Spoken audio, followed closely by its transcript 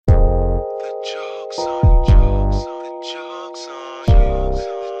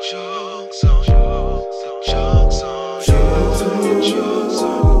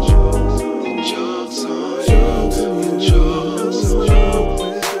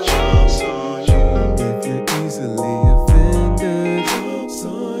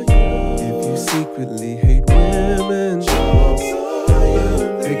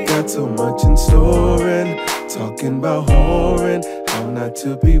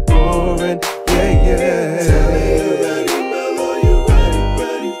boring. Yeah, yeah. Tell me you ready, Mellow, you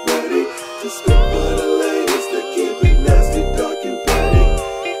ready to spit for the ladies that keep it nasty, dark and petty.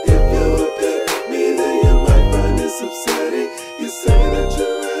 If you would pick me, then you might find this upsetting. You say that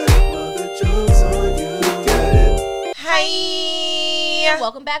you're ready, well the joke's on you. You get it. Hi.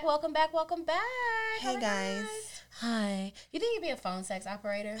 Welcome back. Hey guys. Hi. You think you'd be a phone sex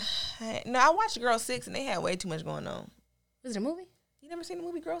operator? No, I watched Girl 6 and they had way too much going on. Was it a movie? You never seen the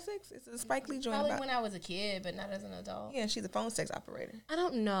movie Girl 6? It's a Spike Lee joint Probably about. when I was a kid, but not as an adult. Yeah, she's a phone sex operator. I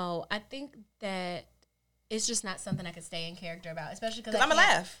don't know. I think that it's just not something I could stay in character about, especially because I'm going to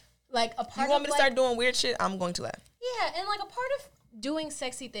laugh. Like a part You want me of, to start doing weird shit? I'm going to laugh. Yeah, and like a part of doing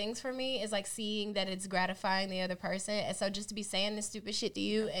sexy things for me is like seeing that it's gratifying the other person, and so just to be saying this stupid shit to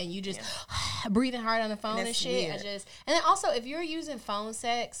you and you just breathing hard on the phone and shit, weird. And then also if you're using phone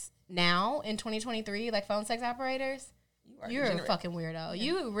sex now in 2023, like phone sex operators, you're a fucking weirdo. Yeah.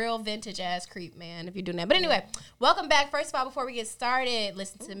 You a real vintage ass creep, man, if you're doing that. But anyway, welcome back. First of all, before we get started,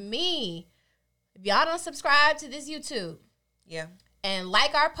 listen to me. If y'all don't subscribe to this YouTube, and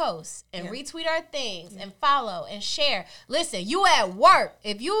like our posts and retweet our things and follow and share. Listen, you at work.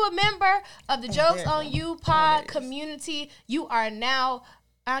 If you a member of the Jokes on You pod community, you are now,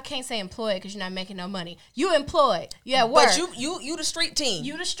 I can't say employed because you're not making no money. You employed. You at work. But you the street team.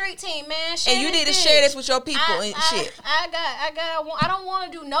 You the street team, man. Share and you need to bitch. share this with your people and shit. I don't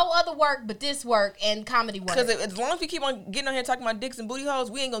want to do no other work but this work and comedy work. Because as long as we keep on getting on here talking about dicks and booty holes,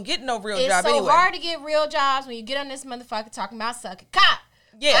 we ain't going to get no real job anyway. anyway. It's so hard to get real jobs when you get on this motherfucker talking about sucking cock.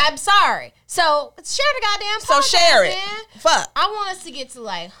 Yeah. I'm sorry. So share the goddamn podcast, So share it. man. Fuck. I want us to get to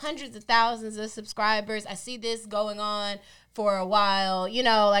like hundreds of thousands of subscribers. I see this going on for a while. You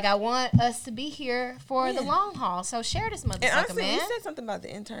know, like I want us to be here for the long haul. So share this motherfucker, and honestly, man. you said something about the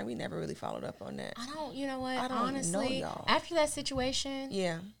intern. We never really followed up on that. You know what? I don't Honestly, know, y'all. after that situation,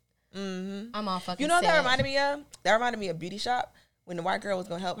 I'm all fucking You know what that sad. reminded me of? That reminded me of Beauty Shop. When the white girl was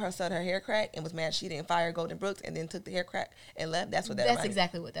gonna help her sell her hair crack and was mad she didn't fire Golden Brooks and then took the hair crack and left. That's what that. That's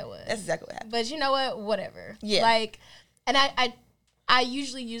exactly what that was. That's exactly what happened. But you know what? Whatever. Yeah. Like, and I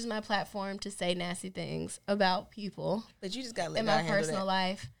usually use my platform to say nasty things about people. But you just gotta let in God my handle personal that.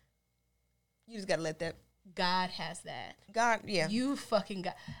 life. You just gotta let that. God has that. God, yeah. You fucking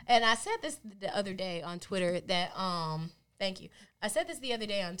got. And I said this the other day on Twitter that thank you. I said this the other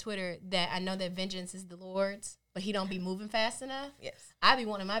day on Twitter that I know that vengeance is the Lord's, but he don't be moving fast enough. Yes. I be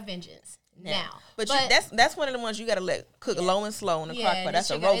wanting my vengeance now. But that's one of the ones you gotta let cook low and slow in the crock pot.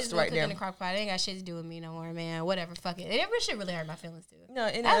 That's a roast right there. In the crock pot. It ain't got shit to do with me no more, man. Whatever, fuck it. It shit really hurt my feelings too. No,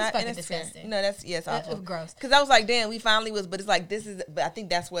 and that's fucking and disgusting. No, that's awful. Gross. Because I was like, damn, we finally was, but it's like this is. But I think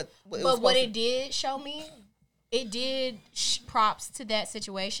that's what. It did show me, it did props to that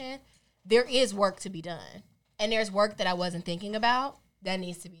situation. There is work to be done, and there's work that I wasn't thinking about that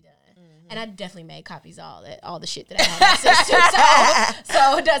needs to be done. And I definitely made copies of all the shit that I had access to.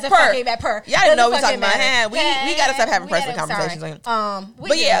 So it doesn't fucking matter. Y'all didn't know we talking about. We gotta stop having personal conversations.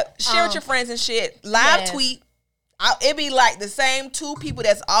 But share with your friends and shit. Live tweet. It be like the same two people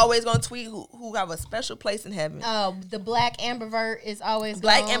that's always gonna tweet who have a special place in heaven. The Black Ambivert is always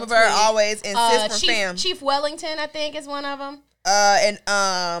Black Ambivert always, and Sis from Fam. Chief Wellington, I think, is one of them. And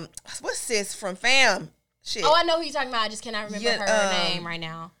what's Sis from Fam? Shit. Oh, I know who you're talking about. I just cannot remember her name right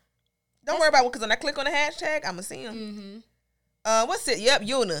now. Don't worry about it, because when I click on the hashtag, I'm going to see him. What's it? Yep,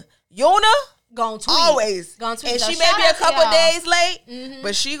 Yuna. Gonna tweet. Always. Gonna tweet. And So she may be a couple days late,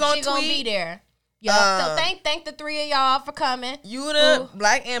 but she gonna tweet. She gonna be there. Yup. So thank the three of y'all for coming. Yuna,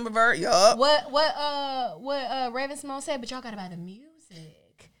 Black Ambivert, yup. What Raven Simone said, but y'all gotta buy the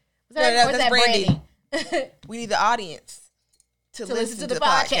music. That's Brandy. We need the audience to listen to the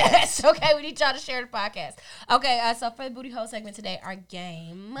podcast. Okay, we need y'all to share the podcast. Okay, so for the Booty Hole segment today, our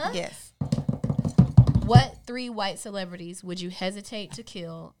game. Yes. What 3 white celebrities would you hesitate to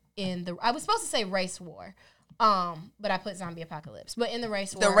kill in the... I was supposed to say race war, but I put zombie apocalypse. But in the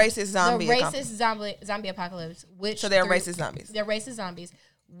race war... The racist zombie apocalypse, which... So they're racist zombies. They're racist zombies.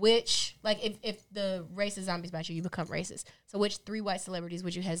 Which, like, if the racist zombies bite you, you become racist. So which 3 white celebrities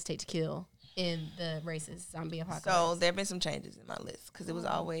would you hesitate to kill in the racist zombie apocalypse? So there have been some changes in my list, because it was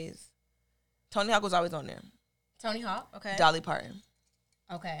always... Tony Hawk was always on there. Tony Hawk, okay. Dolly Parton.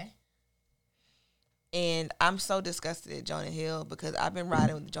 Okay. And I'm so disgusted at Jonah Hill, because I've been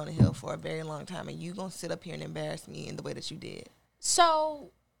riding with Jonah Hill for a very long time, and you gonna sit up here and embarrass me in the way that you did.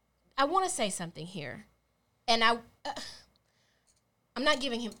 So, I want to say something here, and I'm not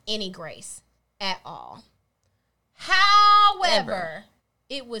giving him any grace at all. However,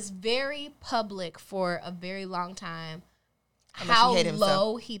 it was very public for a very long time how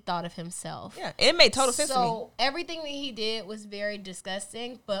low he thought of himself. Yeah, it made total sense to me. So everything that he did was very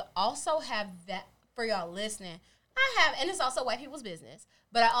disgusting, but also have that, for y'all listening, and it's also white people's business,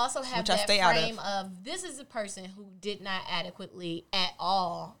 but I also have that frame of this is a person who did not adequately at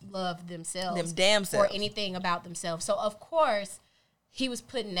all love themselves. Them damn selves. Or anything about themselves. So, of course, he was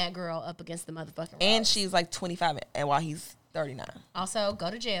putting that girl up against the motherfucking And ropes. she's like 25, and while he's 39. Also, go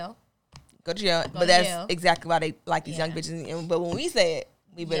to jail. But that's exactly why they like these young bitches. But when we say it,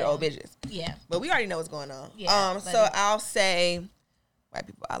 we better old bitches. Yeah. But we already know what's going on. Yeah, so I'll say white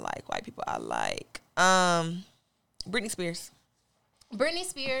people I like. Britney Spears.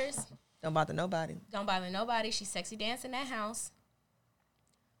 Don't bother nobody. She's sexy dancing in that house.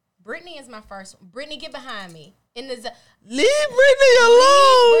 Britney is my first. Britney, get behind me. Leave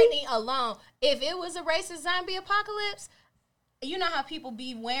Britney alone. If it was a racist zombie apocalypse, you know how people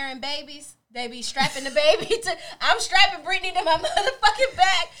be wearing babies? They be strapping the baby to. I'm strapping Britney to my motherfucking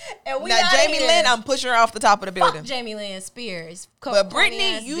back, and we now Jamie Lynn. I'm pushing her off the top of the building. Fuck Jamie Lynn Spears, but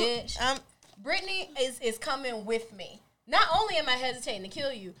Britney, bitch. Britney is coming with me. Not only am I hesitating to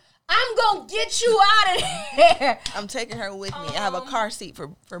kill you, I'm gonna get you out of here. I'm taking her with me. I have a car seat for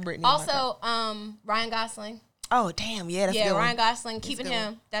Britney. Also, Ryan Gosling. Oh, damn. Yeah, that's good. Ryan Gosling, keeping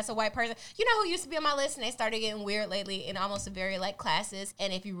him. That's a white person. You know who used to be on my list, and they started getting weird lately in almost a very, classes,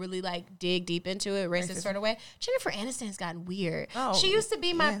 and if you really, dig deep into it, racist sort of way, Jennifer Aniston's gotten weird. Oh, she used to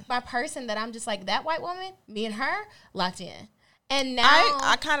be my person that I'm just like, that white woman, me and her, locked in. And now...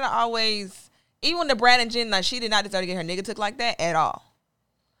 I kind of always... Even when the Brad and Jen, she did not deserve to get her nigga took like that at all.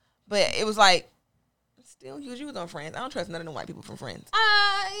 But it was still, you was on Friends. I don't trust none of them white people from Friends.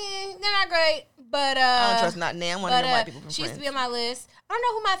 They're not great, but I don't trust not one of them white people from she Friends. Used to be on my list. I don't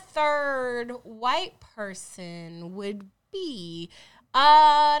know who my third white person would be.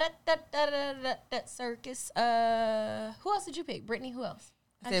 That circus. Who else did you pick? Brittany. Who else?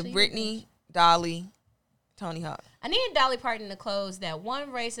 I said Brittany, Dolly, Tony Hawk. I need Dolly Parton to close that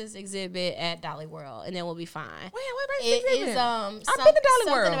one racist exhibit at Dolly World, and then we'll be fine. Wait, what racist exhibit? I've been to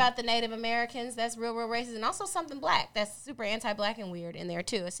Dolly World. Something about the Native Americans that's real racist, and also something black that's super anti-black and weird in there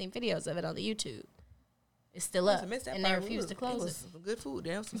too. I've seen videos of it on the YouTube. It's still up, and they refuse to close it. Some good food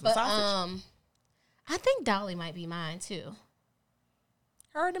there, some but, sausage. I think Dolly might be mine too.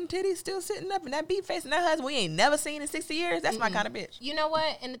 Her them titties still sitting up, and that beat face and that husband we ain't never seen in 60 years. That's my kind of bitch. You know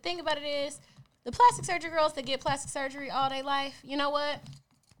what? And the thing about it is, the plastic surgery girls that get plastic surgery all day life, you know what?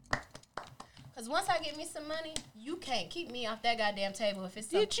 Because once I get me some money, you can't keep me off that goddamn table if it's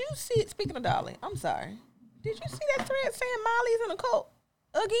something. Did you see it? Speaking of Dolly, I'm sorry. Did you see that thread saying Miley's in a cult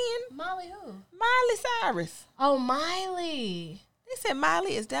again? Molly who? Miley Cyrus. Oh, Miley. They said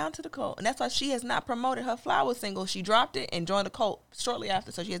Miley is down to the cult, and that's why she has not promoted her Flower single. She dropped it and joined the cult shortly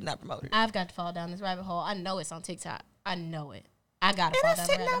after, so she has not promoted it. I've got to fall down this rabbit hole. I know it's on TikTok. I know it. I got to fall down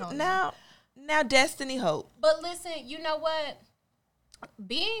the rabbit hole. Now, Destiny Hope. But listen, you know what?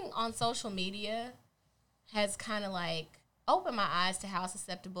 Being on social media has kind of opened my eyes to how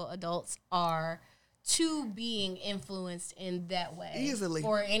susceptible adults are to being influenced in that way. Easily.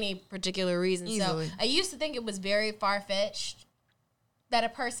 For any particular reason. Easily. So I used to think it was very far-fetched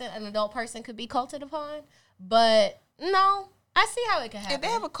that an adult person could be culted upon. But no, I see how it could happen. If they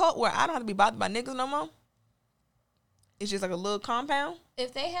have a cult where I don't have to be bothered by niggas no more, it's just like a little compound.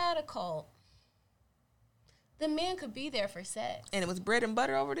 If they had a cult, the men could be there for sex. And it was bread and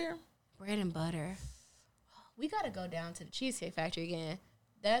butter over there? Bread and butter. We got to go down to the Cheesecake Factory again.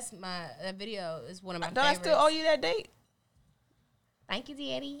 That video is one of my favorites. Don't I still owe you that date? Thank you,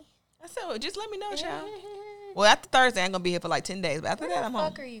 Daddy. I said, well, just let me know, child. Well, after Thursday, I'm going to be here for 10 days. But after that, I'm home. Where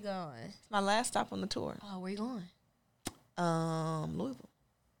the fuck are you going? It's my last stop on the tour. Oh, where you going? Louisville.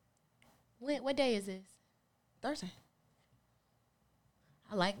 What day is this? Thursday.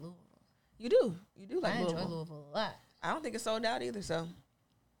 I like Louisville. You do like Louisville. I enjoy Louisville a lot. I don't think it's sold out either, so.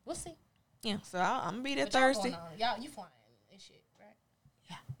 We'll see. Yeah, so I'm going to be there Thursday. Y'all, you flying and shit, right?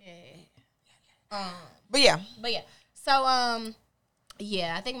 Yeah. But yeah. So,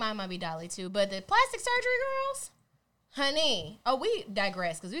 yeah, I think mine might be Dolly too. But the plastic surgery girls, honey. Oh, we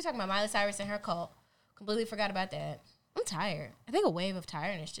digress because we were talking about Miley Cyrus and her cult. Completely forgot about that. I'm tired. I think a wave of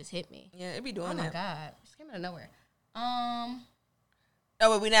tiredness just hit me. Yeah, it be doing that. Oh my God. It just came out of nowhere.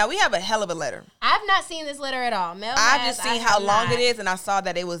 Oh, but we have a hell of a letter. I've not seen this letter at all. I've just seen how long it is, and I saw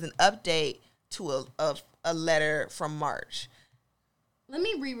that it was an update to a letter from March. Let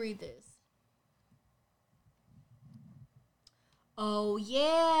me reread this. Oh,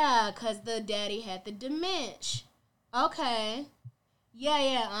 yeah, because the daddy had the dementia. Okay.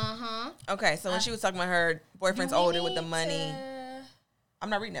 Yeah, Okay, so when she was talking about her boyfriend's older with the money. I'm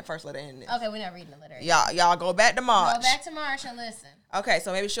not reading that first letter in this. Okay, we're not reading the letter. Y'all go back to March. Go back to March and listen. Okay,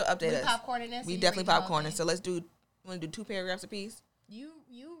 so maybe she'll update us. Popcorning this. We definitely popcorning. So let's do. You want to do 2 paragraphs apiece? You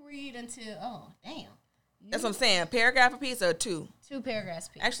read until damn. That's what I'm saying. Paragraph apiece or 2? 2 paragraphs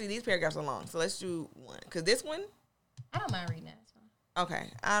apiece. Actually, these paragraphs are long, so let's do 1. Cause this one. I don't mind reading that. Okay.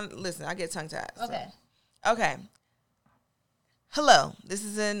 Listen, I get tongue tied. Okay. So. Okay. Hello. This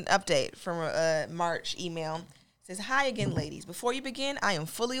is an update from a March email. It says, hi again, ladies. Before you begin, I am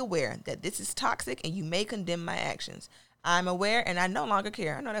fully aware that this is toxic and you may condemn my actions. I'm aware and I no longer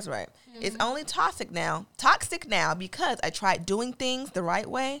care. I know that's right. Mm-hmm. It's only toxic now because I tried doing things the right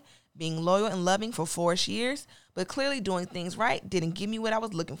way, being loyal and loving for 4 years, but clearly doing things right didn't give me what I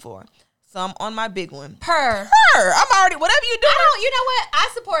was looking for. So I'm on my big one. I'm already, whatever you do. You know what? I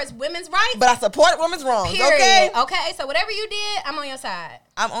support women's rights. But I support women's wrongs, period. Okay? So whatever you did, I'm on your side.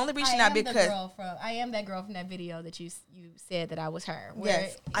 I'm only reaching out because... I am that girl from that video that you said that I was her.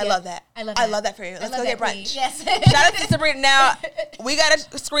 Yes. I love that. I love that for you. Let's go get brunch. Yes. Shout out to Sabrina. Now, we got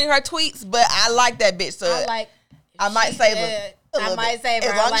to screen her tweets, but I like that bitch. So I might save her. I might save her.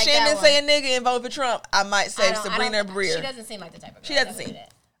 As long as she didn't say a nigga and vote for Trump, I might save Sabrina Breer. She doesn't seem like the type of girl. She doesn't seem.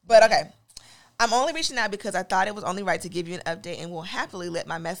 But okay. I'm only reaching out because I thought it was only right to give you an update and will happily let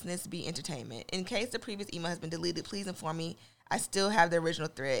my messiness be entertainment. In case the previous email has been deleted, please inform me. I still have the original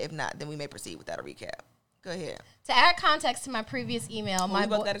thread. If not, then we may proceed without a recap. Go ahead. To add context to my previous email, we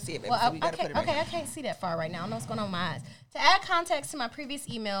both got to see it, baby. So we got to put it right I can't see that far right now. I don't know what's going on with my eyes. To add context to my previous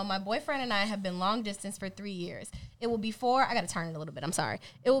email, my boyfriend and I have been long distance for 3 years. It will be 4. I got to turn it a little bit. I'm sorry.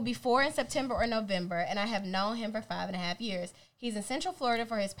 It will be 4 in September or November, and I have known him for 5.5 years. He's in Central Florida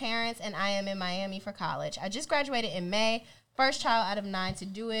for his parents, and I am in Miami for college. I just graduated in May. First child out of 9 to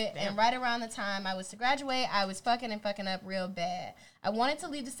do it. Damn. And right around the time I was to graduate, I was fucking up real bad. I wanted to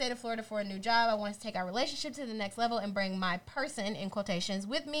leave the state of Florida for a new job. I wanted to take our relationship to the next level and bring my person, in quotations,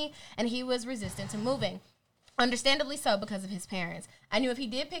 with me. And he was resistant to moving. Understandably so, because of his parents. I knew if he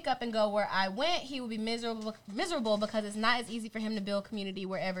did pick up and go where I went, he would be miserable because it's not as easy for him to build community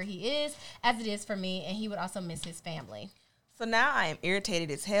wherever he is as it is for me. And he would also miss his family. So now I am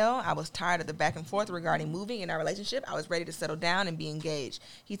irritated as hell. I was tired of the back and forth regarding moving in our relationship. I was ready to settle down and be engaged.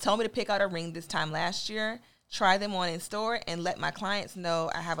 He told me to pick out a ring this time last year, try them on in store, and let my clients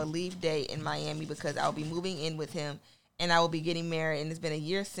know I have a leave date in Miami because I'll be moving in with him and I will be getting married. And it's been a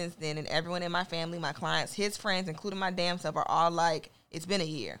year since then, and everyone in my family, my clients, his friends, including my damn self, are all like, it's been a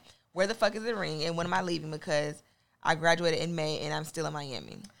year. Where the fuck is the ring, and when am I leaving? Because I graduated in May and I'm still in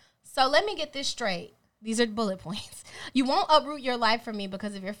Miami. So let me get this straight. These are bullet points. You won't uproot your life from me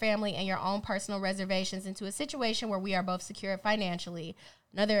because of your family and your own personal reservations into a situation where we are both secure financially.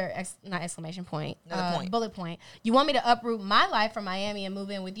 Another, not exclamation point, bullet point. You want me to uproot my life from Miami and move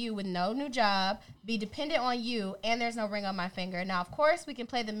in with you with no new job, be dependent on you, and there's no ring on my finger. Now, of course, we can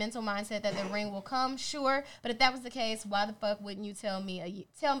play the mental mindset that the ring will come, sure. But if that was the case, why the fuck wouldn't you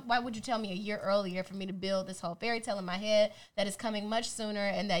why would you tell me a year earlier for me to build this whole fairy tale in my head that is coming much sooner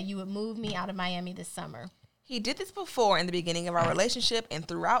and that you would move me out of Miami this summer? He did this before in the beginning of our relationship and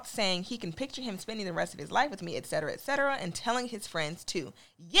throughout, saying he can picture him spending the rest of his life with me, etc., and telling his friends too.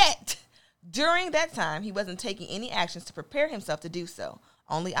 Yet, during that time, he wasn't taking any actions to prepare himself to do so.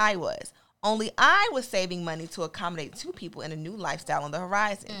 Only I was. Only I was saving money to accommodate 2 people in a new lifestyle on the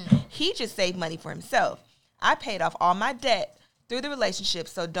horizon. He just saved money for himself. I paid off all my debt through the relationship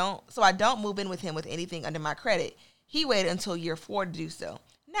so I don't move in with him with anything under my credit. He waited until year 4 to do so.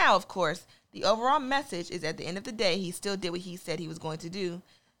 Now, of course, the overall message is at the end of the day, he still did what he said he was going to do.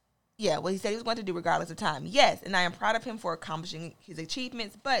 Yeah, what he said he was going to do regardless of time. Yes, and I am proud of him for accomplishing his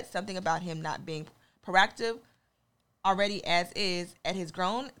achievements, but something about him not being proactive already as is at his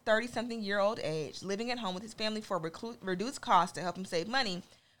grown 30-something-year-old age, living at home with his family for reduced costs to help him save money,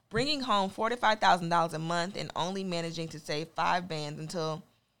 bringing home $4,000 to $5,000 a month, and only managing to save 5 bands until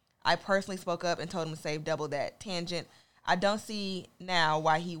I personally spoke up and told him to save double that. Tangent. I don't see now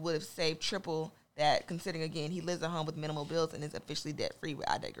why he would have saved triple that, considering, again, he lives at home with minimal bills and is officially debt-free, but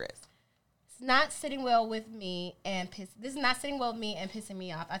I digress. This is not sitting well with me and pissing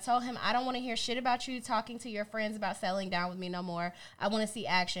me off. I told him I don't want to hear shit about you talking to your friends about settling down with me no more. I want to see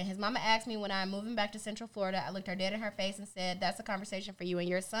action. His mama asked me when I'm moving back to Central Florida. I looked her dead in her face and said, that's a conversation for you and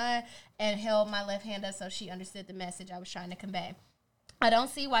your son, and held my left hand up so she understood the message I was trying to convey. I don't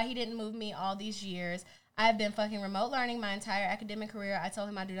see why he didn't move me all these years. I've been fucking remote learning my entire academic career. I told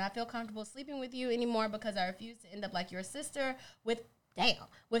him I do not feel comfortable sleeping with you anymore because I refuse to end up like your sister with Damn.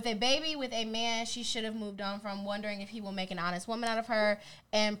 With a baby, with a man she should have moved on from, wondering if he will make an honest woman out of her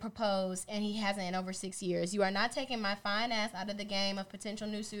and propose, and he hasn't in over 6 years. You are not taking my fine ass out of the game of potential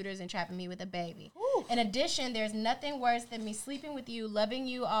new suitors and trapping me with a baby. Ooh. In addition, there's nothing worse than me sleeping with you, loving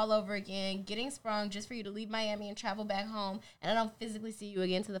you all over again, getting sprung just for you to leave Miami and travel back home, and I don't physically see you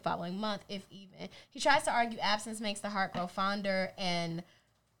again till the following month, if even. He tries to argue absence makes the heart grow fonder, and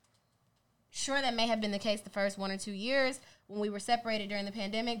sure, that may have been the case the first 1 or 2 years when we were separated during the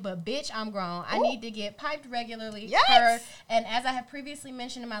pandemic, but bitch, I'm grown. I need to get piped regularly. Yes. And as I have previously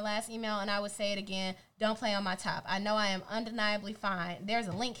mentioned in my last email, and I would say it again, don't play on my top. I know I am undeniably fine. There's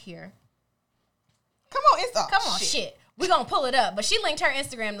a link here. Come on, Insta. Come on, shit. We're going to pull it up. But she linked her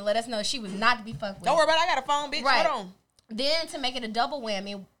Instagram to let us know she was not to be fucked with. Don't worry about it. I got a phone, bitch. Right. Hold on. Then, to make it a double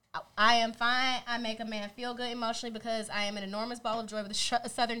whammy, I am fine. I make a man feel good emotionally because I am an enormous ball of joy with a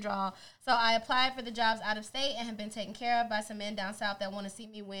southern drawl. So I applied for the jobs out of state and have been taken care of by some men down south that want to see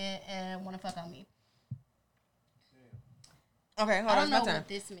me win and want to fuck on me. Okay, hold on. I don't know what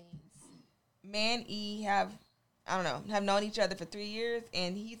this means. Man E have known each other for 3 years,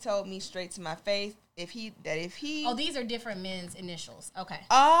 and he told me straight to my face if he. Oh, these are different men's initials. Okay.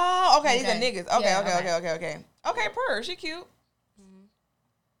 Oh, okay. These are niggas. Okay. Okay, per. She cute.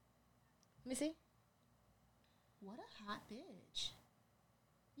 Let me see. What a hot bitch.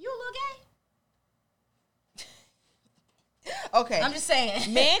 You a little gay? Okay. I'm just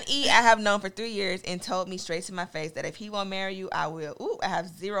saying. Man E, I have known for 3 years and told me straight to my face that if he won't marry you, I will. Ooh, I have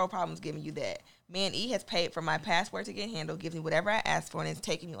zero problems giving you that. Man E has paid for my passport to get handled, gives me whatever I asked for, and is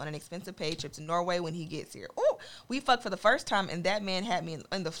taking me on an expensive paid trip to Norway when he gets here. Ooh, we fucked for the first time, and that man had me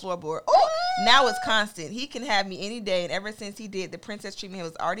in the floorboard. Ooh, now it's constant. He can have me any day, and ever since he did, the princess treatment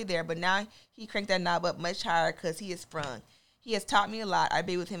was already there, but now he cranked that knob up much higher because he is sprung. He has taught me a lot. I'd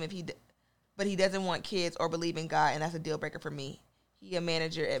be with him but he doesn't want kids or believe in God, and that's a deal breaker for me. He a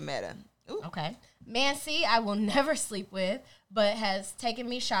manager at Meta. Ooh. Okay. Man C, I will never sleep with, but has taken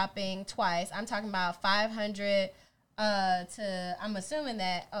me shopping twice. I'm talking about 500 to, I'm assuming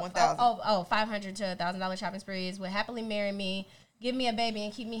that, 500 to $1,000 shopping sprees, would happily marry me, give me a baby,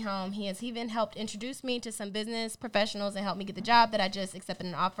 and keep me home. He has even helped introduce me to some business professionals and helped me get the job that I just accepted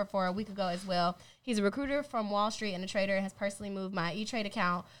an offer for a week ago as well. He's a recruiter from Wall Street and a trader and has personally moved my E-Trade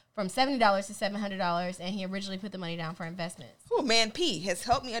account from $70 to $700, and he originally put the money down for investments. Oh, Man P has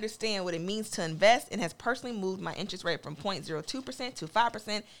helped me understand what it means to invest and has personally moved my interest rate from 0.02% to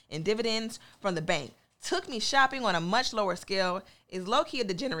 5% in dividends from the bank. Took me shopping on a much lower scale. Is low-key a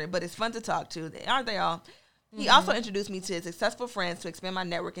degenerate, but it's fun to talk to. Aren't they all? He also introduced me to his successful friends to expand my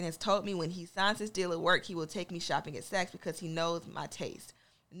network and has told me when he signs his deal at work, he will take me shopping at Saks because he knows my taste.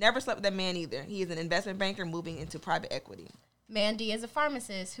 Never slept with that man either. He is an investment banker moving into private equity. Mandy is a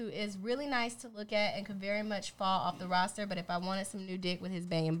pharmacist who is really nice to look at and could very much fall off the roster, but if I wanted some new dick with his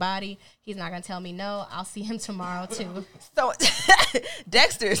banging body, he's not going to tell me no. I'll see him tomorrow, too. So,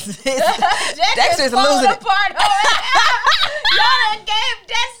 Dexter's losing falling it. apart. Y'all done gave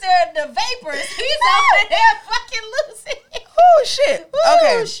Dexter the vapors. He's over there fucking losing it. Oh, shit.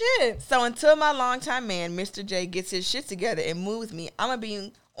 Okay. Oh, shit. So, until my longtime man, Mr. J, gets his shit together and moves me, I'm going to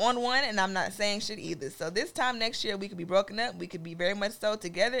be on one, and I'm not saying shit either. So this time next year, we could be broken up. We could be very much so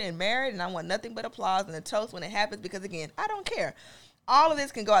together and married, and I want nothing but applause and a toast when it happens because, again, I don't care. All of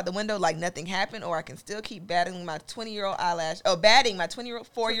this can go out the window like nothing happened, or I can still keep batting my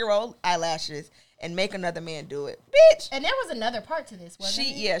 24-year-old eyelashes and make another man do it. Bitch! And there was another part to this, wasn't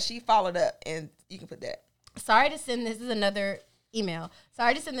it? Yeah, she followed up, and you can put that. Sorry to send this. This is another email.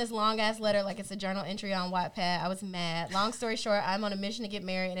 Sorry to send this long-ass letter like it's a journal entry on Wattpad. I was mad. Long story short, I'm on a mission to get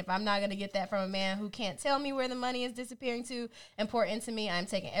married, and if I'm not going to get that from a man who can't tell me where the money is disappearing to and pour into me, I'm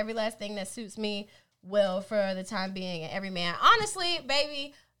taking every last thing that suits me well for the time being and every man. Honestly,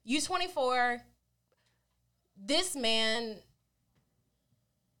 baby, you 24. This man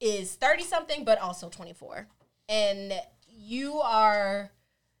is 30-something, but also 24. And you are...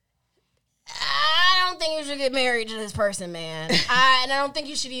 I don't think you should get married to this person, man. And I don't think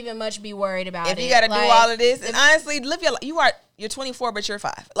you should even much be worried about it. If you got to do all of this, and honestly, live your life. You're 24, but you're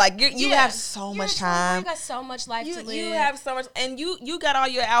 5. Like you have so much time. You got so much life to live. You have so much, and you got all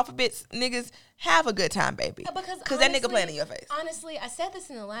your alphabets, niggas. Have a good time, baby. Because that nigga playing in your face. Honestly, I said this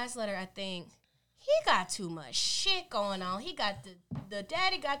in the last letter. I think he got too much shit going on. He got the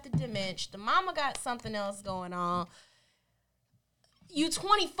daddy got the dementia. The mama got something else going on. You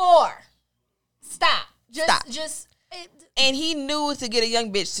 24. Stop. Just. And he knew to get a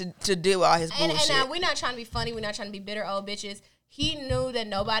young bitch to do all his bullshit. And we're not trying to be funny. We're not trying to be bitter old bitches. He knew that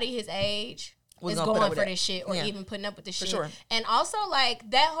nobody his age is going for this shit or even putting up with this shit. Sure. And also,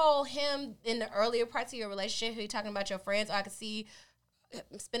 like, that whole him in the earlier parts of your relationship, who you talking about your friends, I could see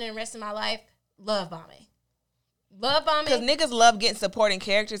spending the rest of my life love bombing. Love bombing. Because niggas love getting supporting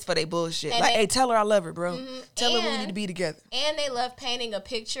characters for their bullshit. And like, hey, tell her I love her, bro. Tell her we need to be together. And they love painting a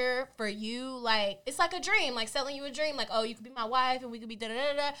picture for you. Like, it's like a dream. Like, selling you a dream. Like, oh, you could be my wife and we could be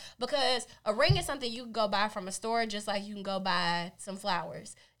da-da-da-da. Because a ring is something you can go buy from a store just like you can go buy some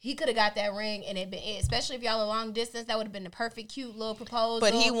flowers. He could have got that ring and it been, especially if y'all a long distance, that would have been the perfect, cute little proposal.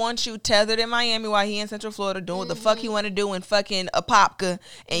 But he wants you tethered in Miami while he in Central Florida doing what the fuck he want to do in fucking Apopka,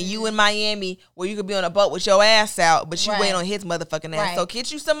 and you in Miami where you could be on a boat with your ass out, but you wait on his motherfucking ass. So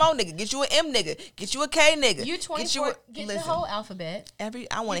get you some more nigga, get you an M nigga, get you a K nigga. You 24, get the whole alphabet.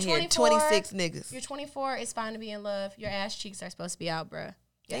 I want to hear 26 niggas. You're 24, it's fine to be in love. Your ass cheeks are supposed to be out, bruh.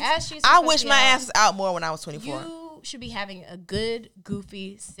 Your ass cheeks I wish my ass was out more when I was 24. You should be having a good,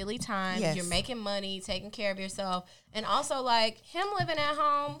 goofy, silly time. Yes. You're making money, taking care of yourself. And also, like, him living at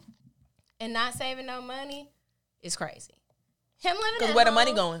home and not saving no money is crazy. Him living at home. Because where the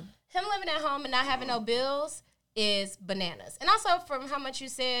money going? Him living at home and not having no bills is bananas. And also, from how much you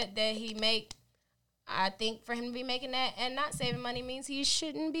said that he make, I think for him to be making that and not saving money means he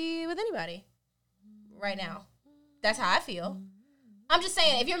shouldn't be with anybody right now. That's how I feel. I'm just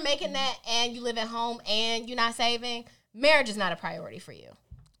saying, if you're making that and you live at home and you're not saving, marriage is not a priority for you.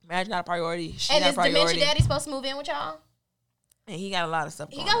 Marriage not a priority. And is Dementia Daddy supposed to move in with y'all? And he got a lot of stuff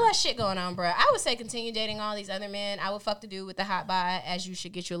going on. He got a lot of shit going on, bro. I would say continue dating all these other men. I would fuck the dude with the hot buy, as you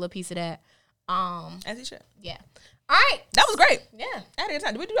should get you a little piece of that. As he should. Yeah. All right. That was great. Yeah. I had a good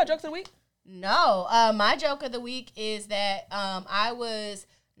time. Did we do our jokes of the week? No. My joke of the week is that I was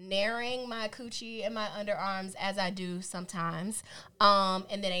narrowing my coochie and my underarms as I do sometimes.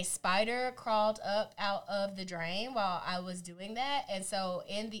 And then a spider crawled up out of the drain while I was doing that. And so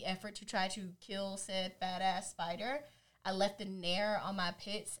in the effort to try to kill said fat ass spider, I left the nair on my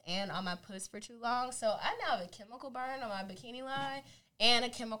pits and on my puss for too long. So I now have a chemical burn on my bikini line and a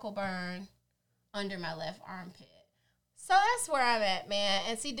chemical burn under my left armpit. So that's where I'm at, man.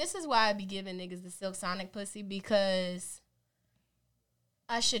 And see, this is why I be giving niggas the Silk Sonic pussy, because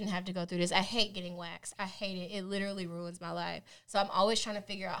I shouldn't have to go through this. I hate getting waxed. I hate it. It literally ruins my life. So I'm always trying to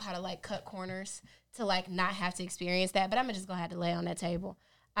figure out how to, like, cut corners to, like, not have to experience that. But I'm just going to have to lay on that table.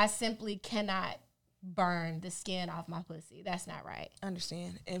 I simply cannot burn the skin off my pussy. That's not right. I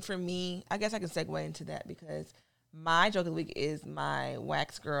understand. And for me, I guess I can segue into that because my joke of the week is my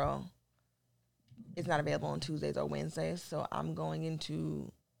wax girl is not available on Tuesdays or Wednesdays. So I'm going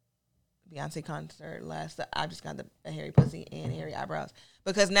into Beyonce concert I just got a hairy pussy and hairy eyebrows.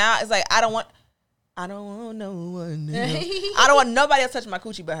 Because now it's like I don't want no one else. I don't want nobody else touching my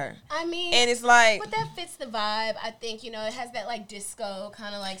coochie but her. I mean, and it's like, but that fits the vibe. I think, it has that like disco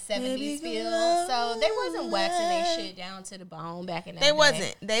kind of like 70s feel. So they wasn't waxing their shit down to the bone back in that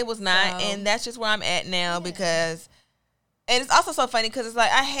day. They was not. So, and that's just where I'm at now because, and it's also so funny because it's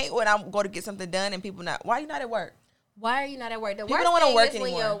like I hate when I'm going to get something done and people why are you not at work? Why are you not at work? The people worst don't want to work is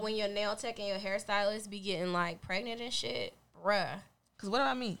anymore. when your nail tech and your hairstylist be getting like pregnant and shit, bruh. Because what do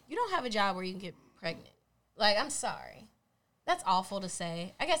I mean? You don't have a job where you can get pregnant. Like, I'm sorry. That's awful to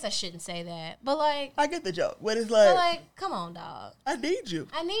say. I guess I shouldn't say that. But, like, I get the joke. What it's like, come on, dog. I need you.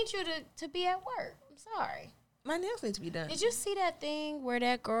 I need you to be at work. I'm sorry. My nails need to be done. Did you see that thing where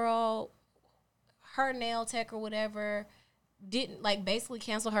that girl, her nail tech or whatever, didn't, like, basically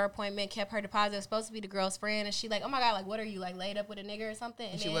cancel her appointment, kept her deposit? It was supposed to be the girl's friend. And she, like, oh, my God, like, what are you, like, laid up with a nigga or something?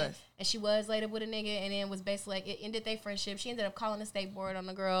 And she was laid up with a nigga. And then was basically, like, it ended their friendship. She ended up calling the state board on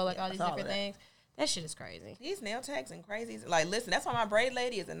the girl, like, all these different things. That shit is crazy. These nail techs and crazies. Like, listen, that's why my braid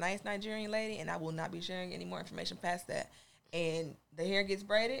lady is a nice Nigerian lady, and I will not be sharing any more information past that. And the hair gets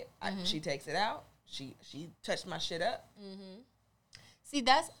braided. She takes it out. She touched my shit up. Mm-hmm. See,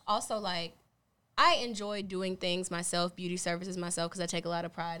 that's also, like, I enjoy doing things myself, beauty services myself, because I take a lot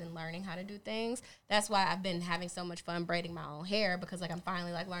of pride in learning how to do things. That's why I've been having so much fun braiding my own hair, because, like, I'm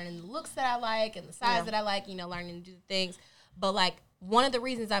finally, like, learning the looks that I like and the size that I like, learning to do things. But, like, one of the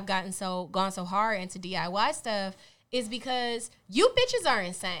reasons I've gone so hard into DIY stuff is because you bitches are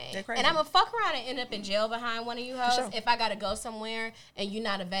insane. They're crazy. And I'm going to fuck around and end up in jail behind one of you hoes if I got to go somewhere and you're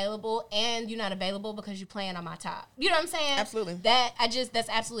not available, and you're not available because you're playing on my top. You know what I'm saying? Absolutely. That's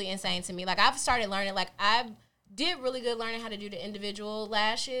absolutely insane to me. Like, I've started learning, like, I've did really good learning how to do the individual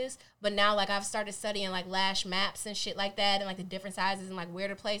lashes, but now, like, I've started studying, like, lash maps and shit like that, and, like, the different sizes and, like, where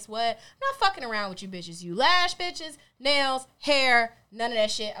to place what. I'm not fucking around with you bitches. You lash bitches, nails, hair, none of that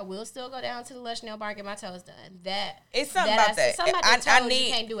shit. I will still go down to the Lush nail bar and get my toes done. It's something about that. Something about the toes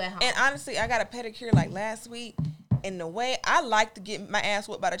you can't do at home. And honestly, I got a pedicure, like, last week, and the way I like to get my ass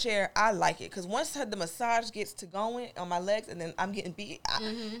whipped by the chair, I like it. Because once the massage gets to going on my legs and then I'm getting beat,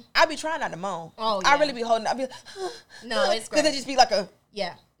 I be trying not to moan. Oh, yeah. I really be holding, I be like, no, it's great. Because it just be like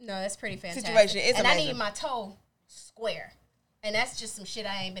Yeah. No, that's pretty fantastic. Situation. It's and amazing. I need my toe square. And that's just some shit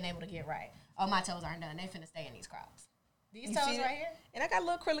I ain't been able to get right. Oh, my toes aren't done. They finna stay in these Crocs. These toes right here. And I got a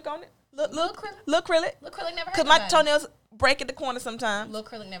little acrylic on it. Little acrylic. Little acrylic never hurt. Because my toenails break at the corner sometimes. Little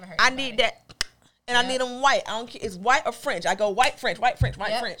acrylic never hurt. I need that. And I need them white. I don't care. It's white or French. I go white French.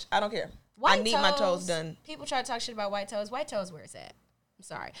 French. I don't care. White I need my toes done. People try to talk shit about white toes. White toes where it's at. I'm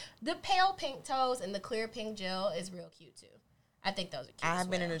sorry. The pale pink toes and the clear pink gel is real cute too. I think those are cute. I've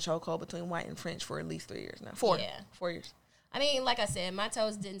been in a chokehold between white and French for at least 3 years now. 4 years. I mean, like I said, my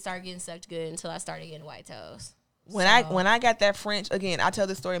toes didn't start getting sucked good until I started getting white toes. When I got that French, again, I tell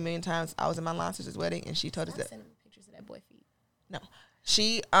this story a million times. I was at my line sister's wedding, and she told us that. Send pictures of that boy feet. No,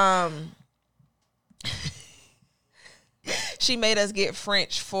 she she made us get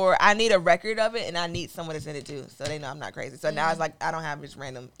French for. I need a record of it, and I need someone to send it to, so they know I'm not crazy. So now it's like I don't have just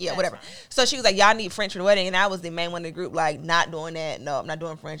random, whatever. Fine. So she was like, "Y'all need French for the wedding," and I was the main one in the group, like not doing that. No, I'm not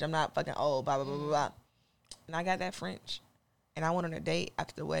doing French. I'm not fucking old. Blah blah blah blah blah. And I got that French, and I went on a date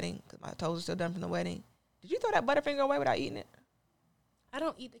after the wedding because my toes were still done from the wedding. Did you throw that Butterfinger away without eating it? I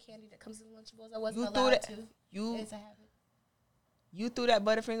don't eat the candy that comes in Lunchables. I wasn't allowed to. It's a habit. You threw that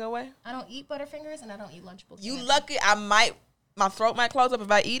Butterfinger away? I don't eat Butterfingers and I don't eat Lunchables. You lucky. My throat might close up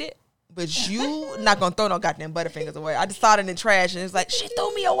if I eat it, but you not gonna throw no goddamn Butterfingers away. I just saw it in the trash and it's like, she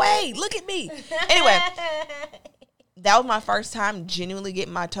threw me away. Look at me. Anyway, that was my first time genuinely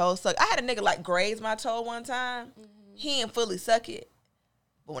getting my toes sucked. I had a nigga like graze my toe one time. Mm-hmm. He didn't fully suck it.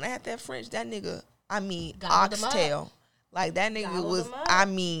 But when I had that French, that nigga, oxtail. Like that nigga was,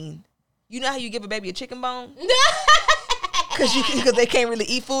 you know how you give a baby a chicken bone? Because they can't really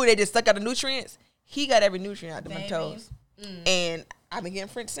eat food. They just suck out the nutrients. He got every nutrient out of my toes. And I've been getting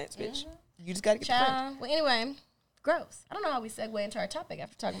French since, bitch. You just got to get the French. Well, anyway, gross. I don't know how we segue into our topic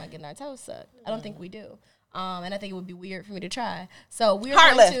after talking about getting our toes sucked. I don't think we do. And I think it would be weird for me to try. So we're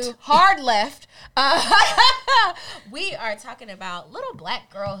hard left. We are talking about little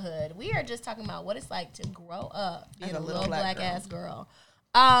black girlhood. We are just talking about what it's like to grow up being a little black ass girl.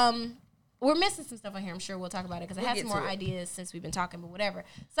 We're missing some stuff on here. I'm sure we'll talk about it because I have some more ideas since we've been talking, but whatever.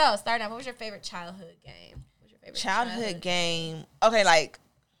 So starting off, what was your favorite childhood game? Childhood game. Okay, like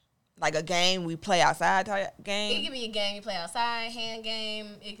a game we play outside type game. It could be a game you play outside, hand game.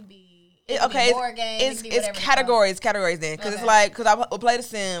 It could be board game. It's categories then, because it's like I will play The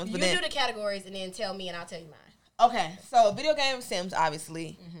Sims. But you do the categories and then tell me, and I'll tell you mine. Okay, so video game Sims,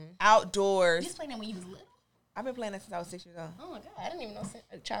 obviously. Mm-hmm. Outdoors. You was playing that when you was little? I've been playing that since I was 6 years old. Oh my god, I didn't even know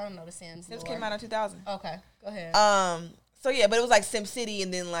a child know The Sims. Sims came out in 2000. Okay, go ahead. So yeah, but it was like Sim City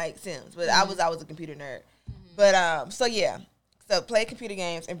and then like Sims. But I was a computer nerd. But so play computer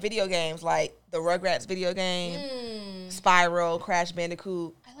games and video games like the Rugrats video game, Spyro, Crash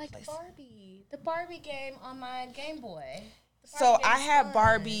Bandicoot. I like the Barbie game on my Game Boy. So I had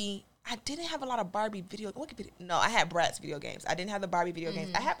Barbie. I didn't have a lot of Barbie video. No, I had Bratz video games. I didn't have the Barbie video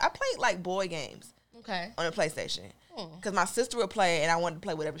games. I played like boy games. Okay. On the PlayStation. Because my sister would play and I wanted to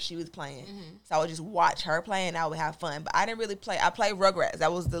play whatever she was playing. So I would just watch her play and I would have fun. But I didn't really play. I played Rugrats.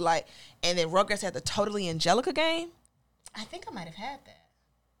 That was and then Rugrats had the Totally Angelica game. I think I might have had that.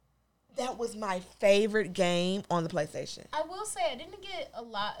 That was my favorite game on the PlayStation. I will say I didn't get a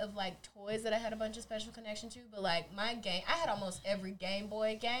lot of like toys that I had a bunch of special connection to, but like my game, I had almost every Game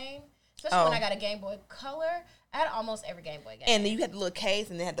Boy game. Especially when I got a Game Boy Color, I had almost every Game Boy game. And then you had the little case,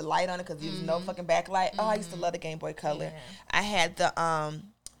 and they had the light on it because there was no fucking backlight. Oh, I used to love the Game Boy Color. Yeah. I had the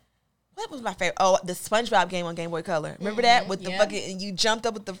what was my favorite? Oh, the SpongeBob game on Game Boy Color. Remember that with the fucking and you jumped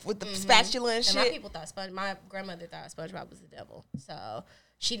up with the spatula and shit. My people thought my grandmother thought SpongeBob was the devil, so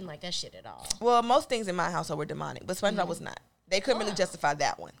she didn't like that shit at all. Well, most things in my household were demonic, but SpongeBob was not. They couldn't really justify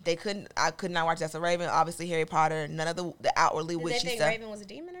that one. They couldn't. I could not watch That's a Raven. Obviously, Harry Potter. None of the outwardly witchy stuff. Did they think Raven was a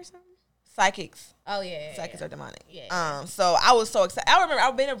demon or something? Psychics. Oh yeah. Psychics are demonic. Yeah. So I was so excited. I remember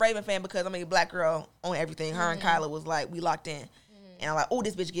I've been a Raven fan because I'm a black girl on everything. Her and Kyla was like, we locked in. And I'm like, oh,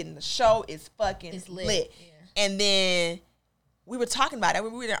 this bitch getting the show is fucking lit. Yeah. And then we were talking about it. We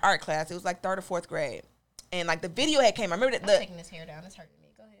were in art class. It was like 3rd or 4th grade. And like the video had came. I remember that I'm taking this hair down. It's hurting me.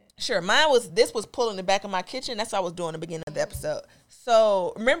 Go ahead. Sure. This was pulling the back of my kitchen. That's what I was doing at the beginning of the episode.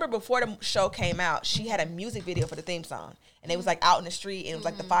 So remember before the show came out, she had a music video for the theme song. And it was like out in the street, and it was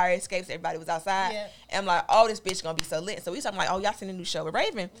like the fire escapes. Everybody was outside, and I'm like, "Oh, this bitch gonna be so lit." So we talking like, "Oh, y'all seen the new show with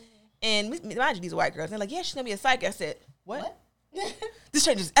Raven?" And mind you, these are white girls. And they're like, "Yeah, she's gonna be a psychic." I said, "What?" This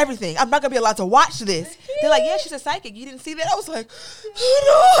changes everything. I'm not gonna be allowed to watch this. They're like, "Yeah, she's a psychic. You didn't see that?" I was like, "Oh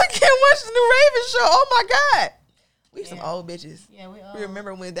no, I can't watch the new Raven show." Oh my god, we some old bitches. Yeah, we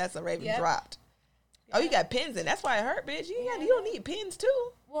remember when That's a Raven dropped. Oh, you got pins in. That's why it hurt, bitch. You don't need pins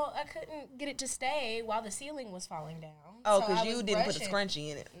too. Well, I couldn't get it to stay while the ceiling was falling down. Oh, because you didn't put a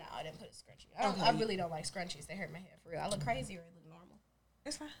scrunchie in it. No, I didn't put a scrunchie. I really don't like scrunchies. They hurt my head for real. I look crazy or I look normal.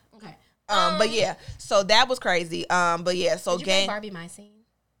 It's fine. Okay. But yeah, so that was crazy. But yeah, so did you play Barbie My Scene?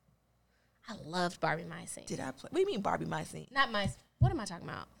 I loved Barbie My Scene. Did I play? What do you mean Barbie My Scene? Not my. What am I talking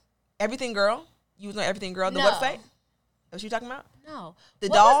about? Everything Girl. You was on Everything Girl. The website. What you talking about? No. The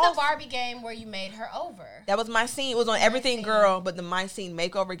what dolls? was the Barbie game where you made her over? That was My Scene. It was on Everything Girl, but the My Scene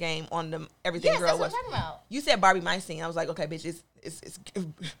makeover game on the Everything Girl. Yes, that's what I'm talking about. You said Barbie My Scene. I was like, okay, bitch,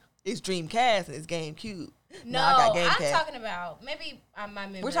 it's Dreamcast and it's GameCube. No, I got I'm Gamecast. talking about maybe my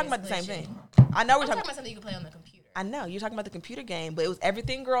memory. We're talking about the same glitching. thing. I know we're talking about something you can play on the computer. I know you're talking about the computer game, but it was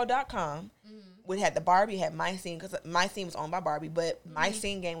everythinggirl.com. We had the Barbie, had My Scene, because My Scene was owned by Barbie, but My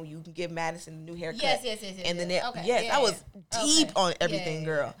Scene game where you can give Madison a new haircut. Yes. And then Okay, I was deep on Everything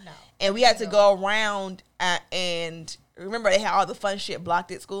Girl. No. And we had to go around and remember they had all the fun shit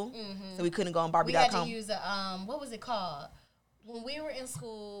blocked at school, so we couldn't go on Barbie.com. We had to use what was it called? When we were in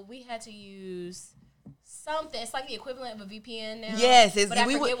school, we had to use something. It's like the equivalent of a VPN now. Yes, but I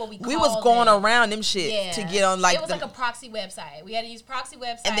forget what we was going around them shit to get on like it was like a proxy website. We had to use proxy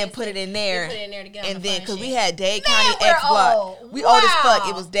websites and then put it in there. Put it in there to get and on then because we had Dade County X block. We old as fuck.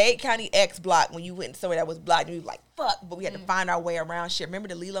 It was Dade County X block when you went somewhere that was blocked. And we were like fuck, but we had to find our way around shit. Remember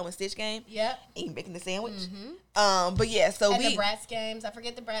the Lilo and Stitch game? Yep. And making the sandwich. But yeah, so and the Bratz games. I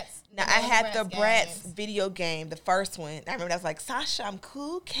forget the Bratz. Now I had the Bratz video game, the first one. I remember that was like Sasha, I'm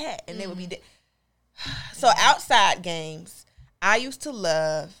cool cat, and they would be. So outside games, I used to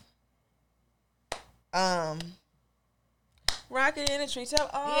love rocking in the treetop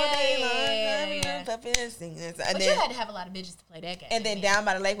all day long, puffing and singing. But you had to have a lot of bitches to play that game. And then down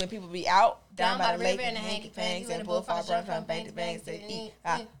by the lake when people be out, down by the river and the hanky-panky and bullfrogs run from bank to bank to eat.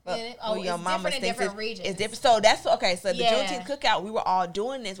 Oh, it's different in different regions. It's different. So that's okay. So the Juneteenth cookout, we were all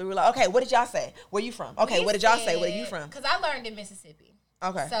doing this. We were like, okay, what did y'all say? Where you from? Okay, what did y'all say? Where you from? Because I learned in Mississippi.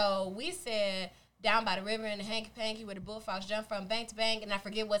 Okay. So we said down by the river and the hanky-panky where the bullfrogs jump from bank to bank, and I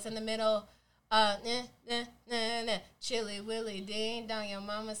forget what's in the middle. Chili Willy Ding Dong, your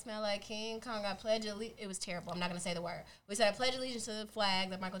mama smell like King Kong. I pledge allegiance. It was terrible. I'm not gonna say the word. We said I pledge allegiance to the flag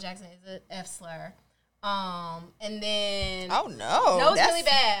that Michael Jackson is an F slur. And then oh no, no, it's really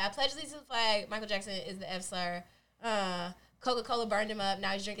bad. I pledge allegiance to the flag. Michael Jackson is the F slur. Coca-Cola burned him up.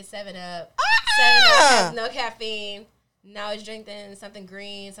 Now he's drinking 7-Up. 7-Up has no caffeine. Now he's drinking something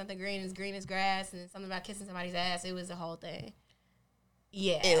green. Something green is green as grass, and something about kissing somebody's ass. It was the whole thing.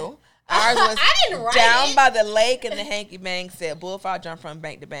 Yeah. Ew. Ours was I didn't write down it. by the lake and the hanky bank said bullfrog jump from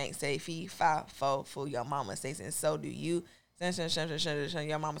bank to bank. Say fee, fi, fo, fool your mama. Say and so do you.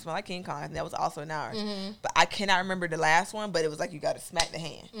 Your mama smell like King Kong. And that was also in ours. But I cannot remember the last one, but it was like you got to smack the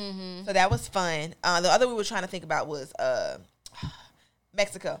hand. So that was fun. The other we were trying to think about was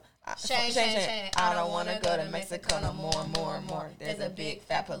Mexico. Shame. I don't want to go to Mexico no more. There's a big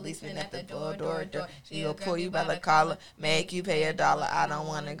fat policeman at the door. She will pull you by the collar, make you pay $1. I don't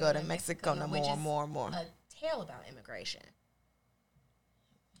want to go to Mexico no more. A tale about immigration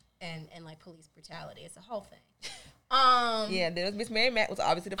and like police brutality. It's a whole thing. Yeah, then Miss Mary Matt was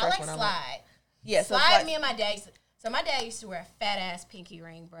obviously the first one. I like Slide. Yeah, so Slide. Me and my dad. So my dad used to wear a fat ass pinky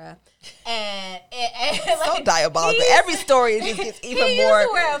ring, bruh, and like, so diabolical. Every story just gets even he more used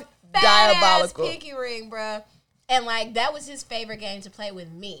to wear a fat diabolical. Ass pinky ring, bruh, and like that was his favorite game to play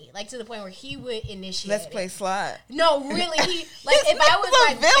with me, like to the point where he would initiate. Let's play Slide. No, really, he like if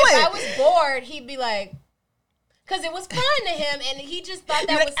I was bored, he'd be like. Because it was fun to him, and he just thought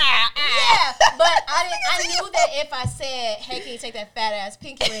that was yeah. But I knew that if I said, "Hey, can you take that fat ass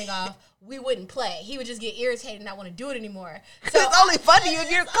pinky ring off?" we wouldn't play. He would just get irritated and not want to do it anymore. So it's only fun to you if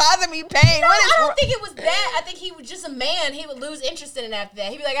you're causing me pain. No, I don't think it was that. I think he was just a man. He would lose interest in it after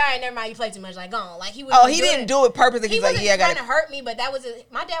that. He'd be like, "All right, never mind. You play too much. Like, gone." Like he would. Oh, he didn't do it purposely. He He's wasn't like, "Yeah, I got trying to hurt me," but that was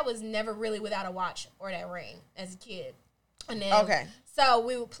my dad was never really without a watch or that ring as a kid. And then so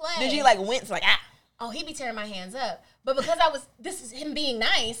we would play. Did you like wince like ah? Oh, he'd be tearing my hands up. But because this is him being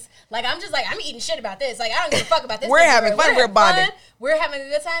nice, like, I'm just like, I'm eating shit about this. Like, I don't give a fuck about this. We're having fun. We're bonding. We're having a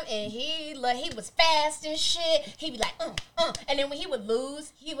good time. And he was fast and shit. He'd be like, And then when he would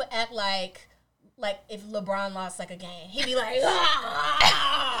lose, he would act like if LeBron lost, like, a game. He'd be like,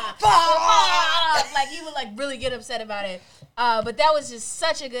 like, he would, like, really get upset about it. But that was just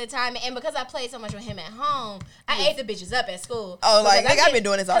such a good time. And because I played so much with him at home, I ate the bitches up at school. Oh, like, nigga, I've been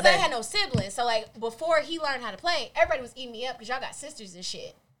doing this all day. Because I had no siblings. So, like, before he learned how to play, everybody was eating me up because y'all got sisters and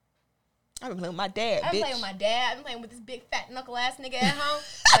shit. I've been playing with my dad, I've been playing with my dad. I've been playing with this big fat knuckle ass nigga at home.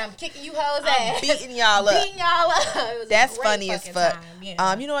 And I'm kicking you hoes ass. Beating y'all up. It was That's funny as fuck.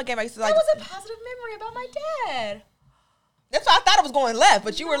 Time, you know what game I used to like? That was a positive memory about my dad. That's why I thought it was going left,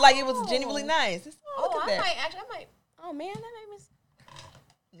 but you were like, it was genuinely nice. Look at that. I might. Oh man, that made me.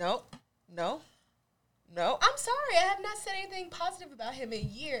 No. I'm sorry. I have not said anything positive about him in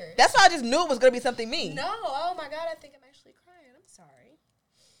years. That's why I just knew it was gonna be something mean. No. Oh my God. I think I'm actually crying. I'm sorry.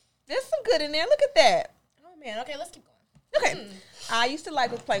 There's some good in there. Look at that. Oh man. Okay, let's keep going. Okay. I used to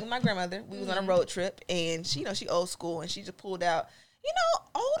was playing with my grandmother. We was on a road trip, and she, she old school, and she just pulled out.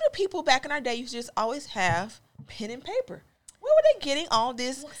 Older people back in our day used to just always have pen and paper. Where were they getting all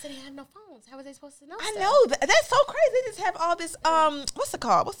this? Well, because they didn't have no phones. How were they supposed to know? I know that's so crazy. They just have all this. What's it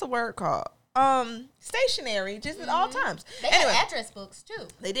called? What's the word called? Stationery, just at all times. They had address books too.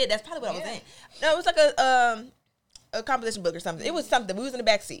 They did. That's probably what I was saying. No, it was like a composition book or something. It was something. We was in the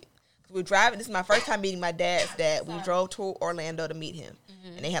back seat. We were driving. This is my first time meeting my dad's dad. We drove to Orlando to meet him.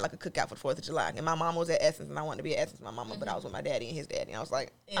 And they had like a cookout for the 4th of July. And my mom was at Essence, and I wanted to be at Essence with my mama, but I was with my daddy and his daddy. And I was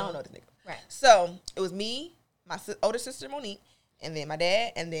like, I don't know this nigga. Right. So it was me, my older sister Monique, and then my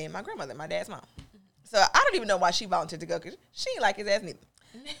dad, and then my grandmother, my dad's mom. So I don't even know why she volunteered to go, because she ain't like his ass neither.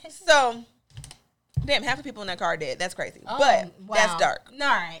 So, damn, half the people in that car are dead. That's crazy. But that's dark. All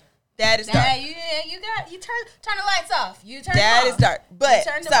right. That is dark. You turn the lights off. You turn that them is dark. But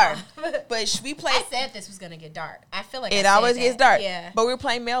sorry, but we played. I said this was gonna get dark. I feel like it always gets dark. Yeah. But we were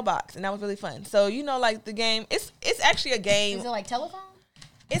playing Mailbox, and that was really fun. So like the game, it's actually a game. Is it like telephone?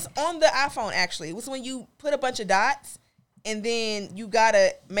 It's on the iPhone actually. It was when you put a bunch of dots, and then you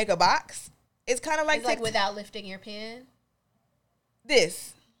gotta make a box. It's kind of like without lifting your pen.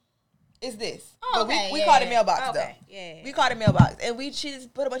 This. It's this. Oh, but okay. we called it Mailbox, though. Yeah. We called it Mailbox. And she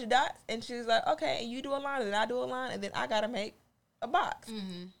just put a bunch of dots, and she was like, okay, and you do a line, and then I do a line, and then I got to make a box.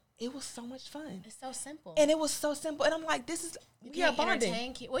 Mm-hmm. It was so much fun. It's so simple. And it was so simple. And I'm like, we are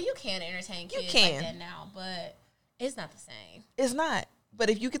bonding. Well, you can entertain kids like that now, but it's not the same. It's not.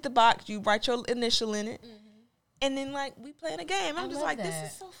 But if you get the box, you write your initial in it, and then, we playing a game. I'm just like,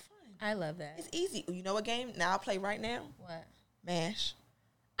 this is so fun. I love that. It's easy. You know what game? Now I'll play right now? What? M.A.S.H.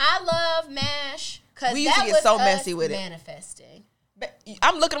 I love M.A.S.H. because we used to get so messy with manifesting. But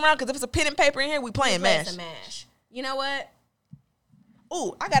I'm looking around because if it's a pen and paper in here, we playing M.A.S.H. You know what?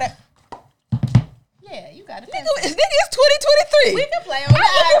 Ooh, I got it. Yeah, you got it. Nigga, it's 2023. We can play on the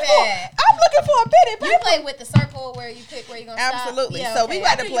iPad. I'm looking for a pen and paper. You play with the circle where you pick where you're going to stop. Absolutely. Yeah, so we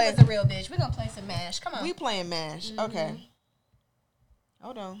got to play. You was a real bitch. We're going to play some M.A.S.H. Come on. We playing M.A.S.H. Okay.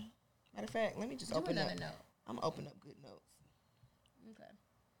 Hold on. Matter of fact, let me just open up. Note. I'm going to open up good notes. Okay.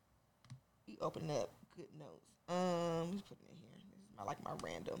 We open up good notes. Let's put it in here. This is my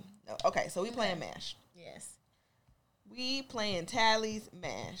random. No. Okay, so we playing M.A.S.H. Yes. We playing Tally's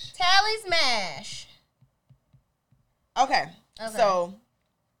M.A.S.H. Tally's M.A.S.H. Okay. So,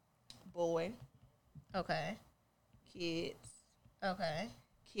 boy. Okay. Kids. Okay.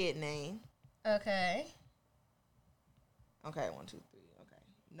 Kid name. Okay. Okay, 1, 2, 3. Okay.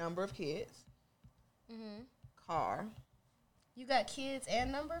 Number of kids. Mm-hmm. Car. You got kids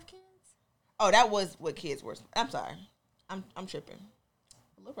and number of kids? Oh, that was what kids were. I'm sorry. I'm tripping.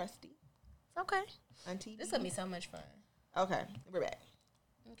 A little rusty. Okay. Auntie. This is going to be so much fun. Okay. We're back.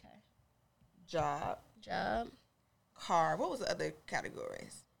 Okay. Job. Car. What was the other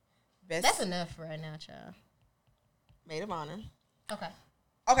categories? Best. That's enough for right now, child. Maid of honor. Okay.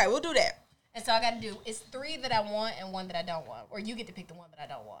 Okay, we'll do that. And so I got to do, it's 3 that I want and 1 that I don't want. Or you get to pick the 1 that I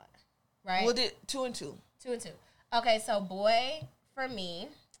don't want. Right? We'll do 2 and 2. 2 and 2. Okay, so boy, for me,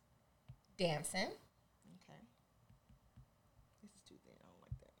 Damson. Okay. This is too thin. I don't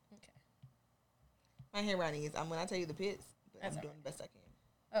like that. Okay. My handwriting is, when I tell you the pits, but I'm doing the best I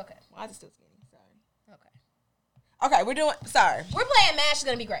can. Okay. Why is it still skinny? Sorry. Okay, we're doing, sorry. We're playing M.A.S.H. It's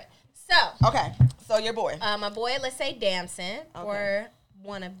going to be great. So. Okay, so your boy. My boy, let's say Damson or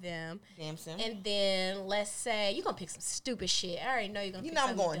one of them. Damson. And then let's say, you're going to pick some stupid shit. I already know you're going to pick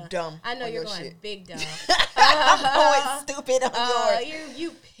I'm going dumb. I know you're going big dumb. I'm going stupid on yours.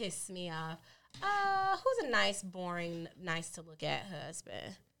 You piss me off. Who's a nice, boring, nice to look at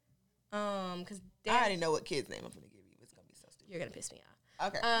husband? Because I already know what kid's name I'm going to give you. It's going to be so stupid. You're going to piss me off.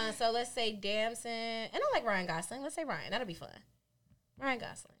 Okay. So let's say Damson, and I like Ryan Gosling. Let's say Ryan. That'll be fun. Ryan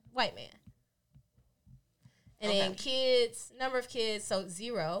Gosling, white man. And then kids, number of kids, so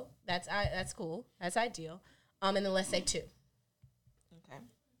 0. That's cool. That's ideal. And then let's say 2.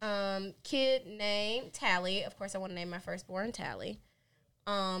 Okay. Kid name Tally. Of course, I want to name my firstborn Tally.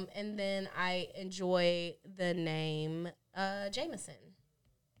 And then I enjoy the name Jameson.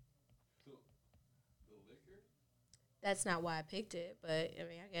 That's not why I picked it, but I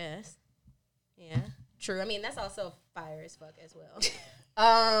mean, I guess. Yeah. True. I mean, that's also fire as fuck as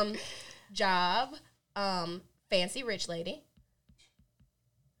well. Job, fancy rich lady.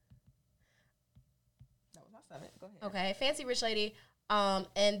 That was my Go ahead. Okay, fancy rich lady.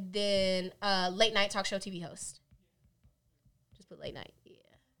 And then late night talk show TV host. Just put late night. Yeah.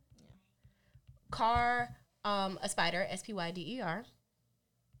 Car, a spider, SPYDER.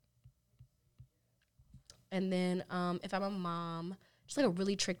 And then if I'm a mom, just like a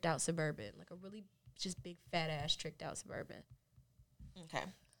really tricked out suburban, like a really just big fat ass tricked out suburban. Okay.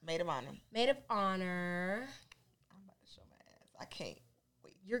 Maid of honor. Maid of honor. I'm about to show my ass. I can't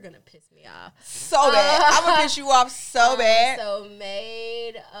wait. You're gonna piss me off so bad. I'm gonna piss you off so bad. So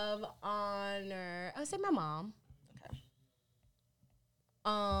maid of honor. I would say my mom. Okay.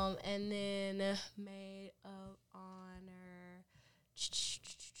 And then maid of honor.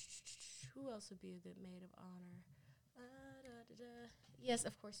 Who else would be a good maid of honor? Yes,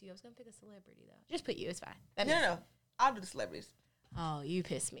 of course you. I was gonna pick a celebrity though. Just put you. It's fine. No. I'll do the celebrities. Oh, you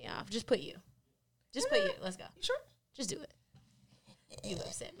pissed me off. Just put you. Just put you. Let's go. You sure? Just do it. You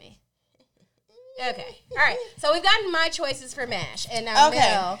upset me. Okay. All right. So we've gotten my choices for M.A.S.H. And now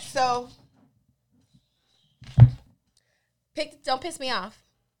Mel. So Don't piss me off.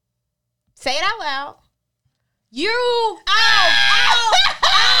 Say it out loud. You. Girl.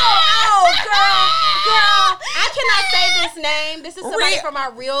 I cannot say this name. This is somebody from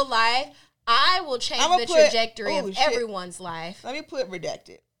our real life. I will change the trajectory of everyone's life. Let me put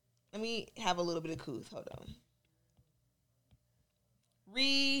redacted. Let me have a little bit of coos. Hold on.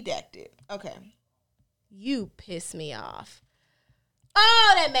 Redacted. Okay. You piss me off.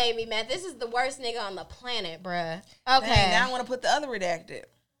 Oh, that made me mad. This is the worst nigga on the planet, bruh. Okay. Dang, now I want to put the other redacted.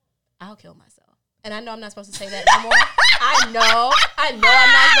 I'll kill myself. And I know I'm not supposed to say that anymore. I know I'm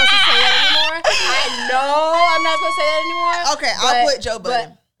not supposed to say that anymore. I know I'm not supposed to say that anymore. Okay, I'll put Joe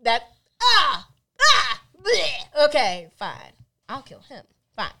Budden. Bleh. Okay, fine. I'll kill him.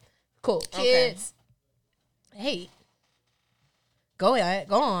 Fine. Cool. Kids. Okay. Hey. Go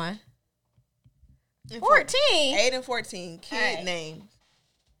on. 14. 8 and 14. Kid names.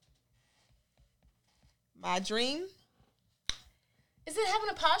 My dream. Is it have an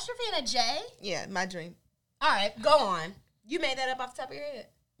apostrophe and a J? Yeah, my dream. All right, go on. You made that up off the top of your head.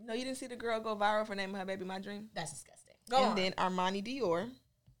 No, you didn't see the girl go viral for naming her baby My Dream? That's disgusting. Go on. And then Armani Dior.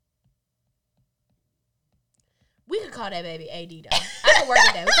 We could call that baby AD, though. I can work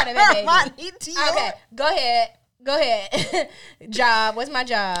with that. We call that baby AD. Armani Dior. Okay, go ahead. Job. What's my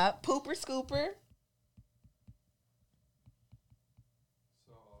job? Pooper Scooper.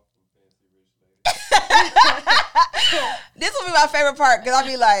 This will be my favorite part because I'll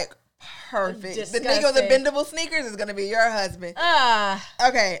be like, perfect. Disgusting. The nigga with the bendable sneakers is gonna be your husband.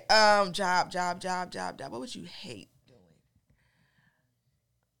 Okay. Job. What would you hate doing?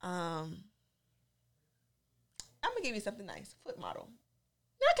 I'm gonna give you something nice. Foot model.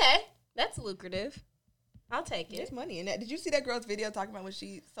 Okay, that's lucrative. I'll take it. There's money in that. Did you see that girl's video talking about when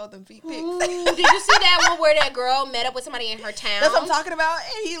she sold them feet pics? Ooh, did you see that one where that girl met up with somebody in her town? That's what I'm talking about.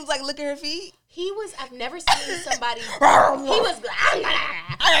 And he was like, look at her feet. I've never seen somebody. he was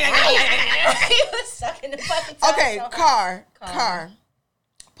sucking the fucking tongue. Okay, so car.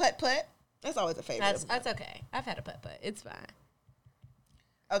 Putt. That's always a favorite. That's okay. I've had a putt. It's fine.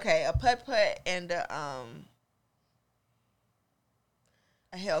 Okay, a putt and a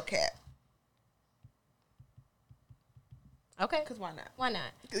Hellcat. Okay. Because why not? Why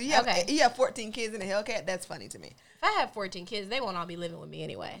not? You have 14 kids in a Hellcat. That's funny to me. If I have 14 kids, they won't all be living with me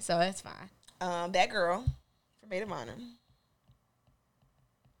anyway, so that's fine. That girl for Maid of Honor.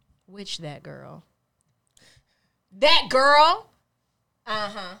 Which that girl? That girl?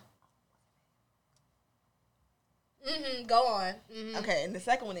 Uh-huh. Mm-hmm. Go on. Mm-hmm. Okay, and the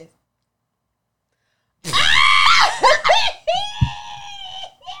second one is.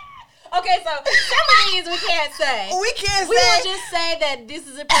 Okay, so some of these we can't say. We will just say that this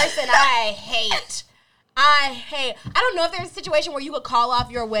is a person I hate. I don't know if there's a situation where you would call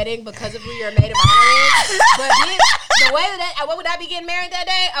off your wedding because of who your maid of honor is, but the way that what would I be getting married that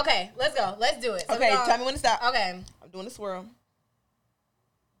day? Okay, let's go. Let's do it. So okay, tell me when to stop. Okay. I'm doing the swirl.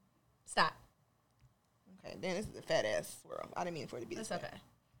 Stop. Okay, then this is a fat ass swirl. I didn't mean for it to be this That's fat. okay.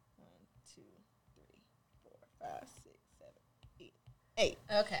 1, 2, 3, 4, 5, 6, 7, 8.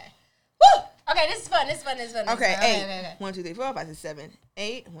 Okay. Woo! Okay, this is fun. Okay, 8. Okay. 1, 2, 3, 4, 5, 6, 7,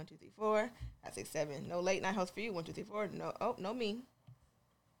 8. 1, 2, 3, 4, 5, 6, 7. No late night host for you. 1, 2, 3, 4. No. Oh, no me.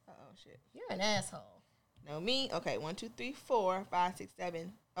 Oh shit. You're an asshole. No me. Okay. 1, 2, 3, 4, 5, 6,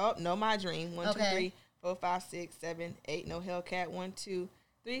 7. Oh, no my dream. 1, 2, 3, 4, 5, 6, 7, 8. No Hellcat. 1, 2,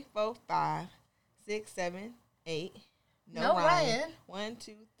 3, 4, 5, 6, 7, 8. No Ryan. 1,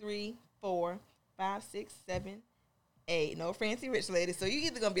 2, 3, 4, 5, 6, 7, 8. No fancy rich lady. So you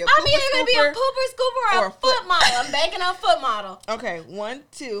either gonna be a pooper scooper or a foot model. I'm banking on foot model. Okay. 1,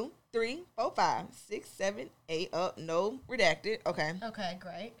 2, 3, 4, 5, 6, 7, 8. Up, no redacted. Okay. Okay,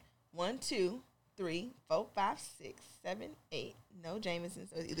 great. 1, 2, 3, 4, 5, 6, 7, 8. No Jameson.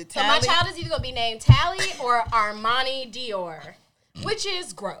 So it's either So my child is either gonna be named Tally or Armani Dior, which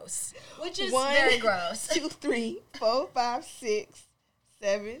is gross. Which is very gross. 2, 3, 4, 5, 6,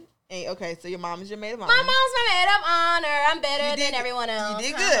 7, 8. Okay, so your mom is your maid of honor. My mom's my maid of honor. I'm better than everyone else. You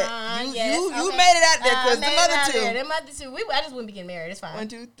did good. Yes, You made it out there because the mother two. The mother two. I just wouldn't be getting married. It's fine. 1,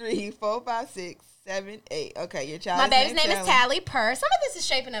 2, 3, 4, 5, 6, 7, 8. Okay, your child. My baby's name is Tally Purr. Some of this is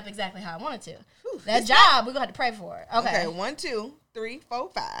shaping up exactly how I wanted to. That job, we're gonna have to pray for it. Okay. 1, 2, 3, 4,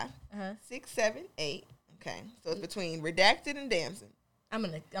 5, 6, 7, 8. Okay, so it's between redacted and damson. I'm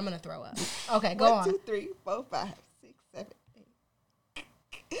gonna throw up. Okay, go on. 1, 2, 3, 4, 5, 6, 7, 8.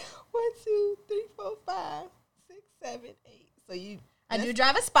 1, 2, 3, 4, 5, 6, 7, 8. So I do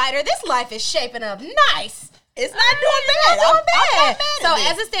drive a spider. This life is shaping up nice. It's not doing bad. I'm so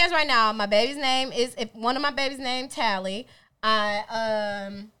as it stands right now, my baby's name is one of my baby's name Tally.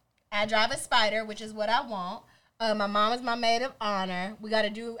 I drive a spider, which is what I want. My mom is my maid of honor. We got to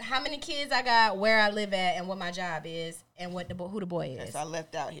do how many kids I got, where I live at, and what my job is, and who the boy is. So I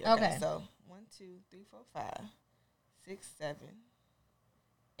left out here. Okay. So 1, 2, 3, 4, 5, 6, 7,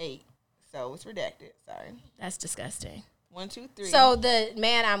 8. So it's redacted. Sorry. That's disgusting. 1, 2, 3. So the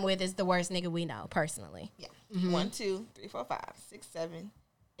man I'm with is the worst nigga we know, personally. Yeah. 1, 2, 3, 4, 5, 6, 7,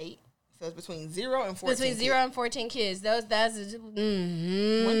 8. So it's between 0 and 14. Between 0 and 14 kids. That's 1,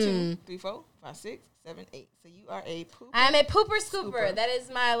 2, 3, 4, 5, 6, 7, 8. So you are a pooper. I'm a pooper scooper. That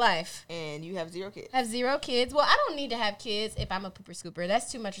is my life. And you have 0 kids. I have 0 kids. Well, I don't need to have kids if I'm a pooper scooper.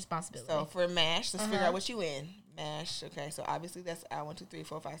 That's too much responsibility. So for M.A.S.H, let's figure out what you in. M.A.S.H. Okay, so obviously that's 1, 2, 3,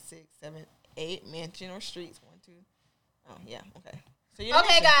 4, 5, 6, 7, 8. Mansion or streets. 1, 2. Oh yeah. Okay. So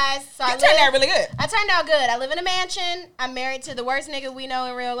okay, guys. So you turned out really good. I turned out good. I live in a mansion. I'm married to the worst nigga we know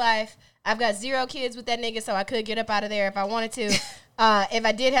in real life. I've got 0 kids with that nigga, so I could get up out of there if I wanted to. If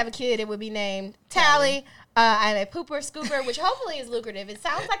I did have a kid, it would be named Tally. I'm a pooper scooper, which hopefully is lucrative. It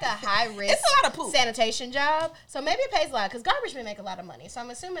sounds like a high risk it's a lot of poop. sanitation job, so maybe it pays a lot because garbage men make a lot of money. So I'm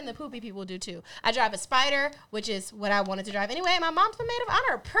assuming the poopy people do too. I drive a spider, which is what I wanted to drive anyway. My mom's the maid of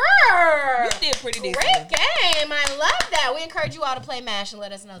honor. Purr. You did pretty decent. Great game. I love that. We encourage you all to play M.A.S.H and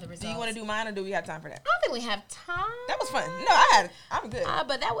let us know the results. Do you want to do mine or do we have time for that? I don't think we have time. That was fun. No, I'm good.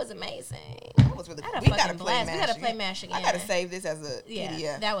 But that was amazing. That was really I cool. had a We gotta fucking play blast. M.A.S.H. We gotta play M.A.S.H again. I gotta save this as a PDF.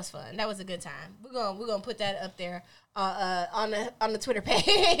 Yeah, that was fun. That was a good time. We're gonna put that up there on the Twitter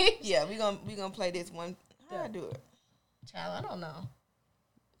page. Yeah, we gonna play this one. How do I do it? Child, I don't know.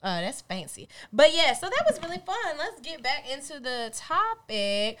 That's fancy. But yeah, so that was really fun. Let's get back into the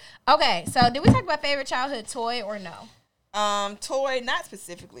topic. Okay, so did we talk about favorite childhood toy or no? Toy, not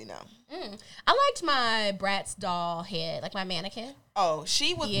specifically, no. I liked my Bratz doll head, like my mannequin. Oh,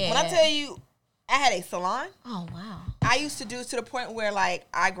 she was, Yeah. when I tell you, I had a salon. Oh, wow. I used to do to the point where, like,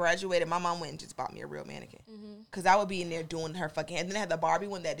 I graduated. My mom went and just bought me a real mannequin. Because I would be in there doing her fucking hand. Then I had the Barbie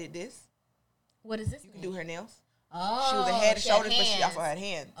one that did this. What is this? You can do her nails. Oh, She was a head and she had shoulders, but she hands. also had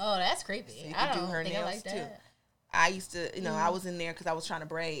hands. Oh, that's creepy. So you I could do don't her think I nails, like too. that. I used to, I was in there because I was trying to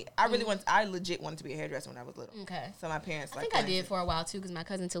braid. I legit wanted to be a hairdresser when I was little. Okay. So my parents, I think I did for a while, too, because my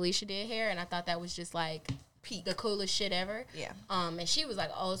cousin Talisha did hair, and I thought that was just, like, the coolest shit ever. Yeah. And she was,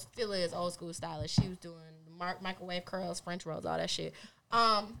 like, still is old school stylist. She was doing microwave curls, French rolls, all that shit.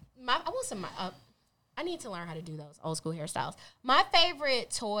 I need to learn how to do those old school hairstyles. My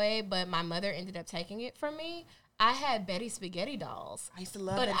favorite toy, but my mother ended up taking it from me, I had Betty Spaghetti dolls. I used to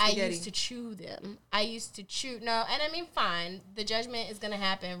love But Betty I Spaghetti. used to chew them. No, and I mean, fine. The judgment is going to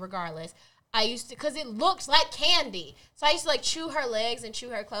happen regardless. I used to, because it looked like candy. So I used to, like, chew her legs and chew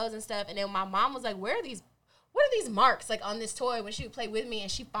her clothes and stuff. And then my mom was like, what are these marks, like, on this toy when she would play with me?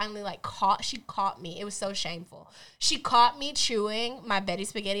 And she finally, like, caught me. It was so shameful. She caught me chewing my Betty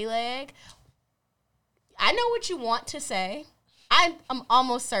Spaghetti leg. I know what you want to say. I'm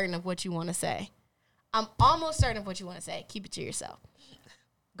almost certain of what you want to say. Keep it to yourself.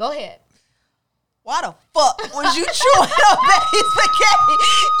 Go ahead. Why the fuck was you chewing up Betty Spaghetti?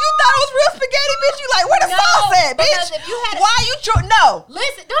 You thought it was real spaghetti, bitch? You like, where the sauce at, bitch? If you had Why you chewing? No.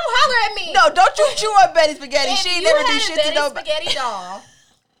 Listen, don't holler at me. No, don't you chew up Betty Spaghetti. She ain't never do shit to nobody. Betty Spaghetti doll,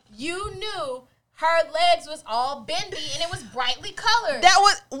 you knew her legs was all bendy and it was brightly colored. That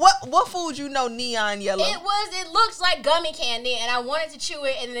was, what food you know neon yellow? It looks like gummy candy, and I wanted to chew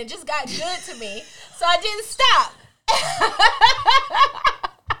it, and it just got good to me, so I didn't stop.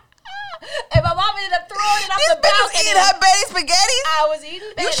 And my mom ended up throwing it off the balcony. This bitch was eating her Betty Spaghetti? I was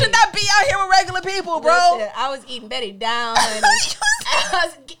eating Betty. You should not be out here with regular people, bro. Listen, I was eating Betty down, honey. I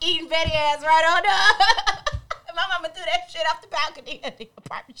was eating Betty ass right on up. My mama threw that shit off the balcony of the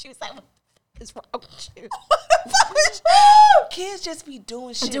apartment. She was like, what the fuck is wrong with you? Kids just be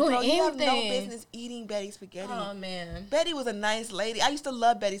doing shit, doing bro. You have no anything. business eating Betty spaghetti. Oh, man. Betty was a nice lady. I used to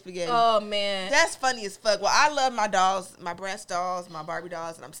love Betty spaghetti. Oh, man. That's funny as fuck. Well, I love my dolls, my Bratz dolls, my Barbie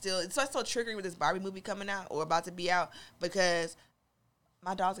dolls, and I'm still, it's so triggering with this Barbie movie coming out or about to be out because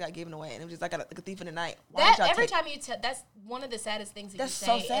my dolls got given away, and it was just like a thief in the night. That every time you tell, that's one of the saddest things that you say.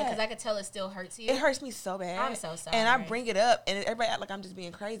 That's so sad because I could tell it still hurts you. It hurts me so bad. I'm so sorry. And I bring it up, and everybody act like I'm just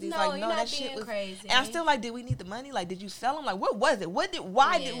being crazy. It's No, like, you're no, not that shit being was crazy. And I'm still like, did we need the money? Like, did you sell them? Like, what was it?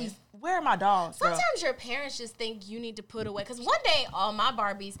 Why did we? Where are my dolls? Bro? Sometimes your parents just think you need to put away. Because one day, all my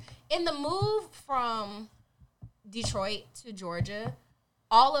Barbies, in the move from Detroit to Georgia,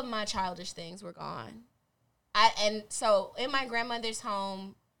 all of my childish things were gone. And so in my grandmother's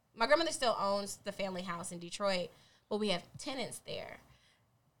home, my grandmother still owns the family house in Detroit, but we have tenants there.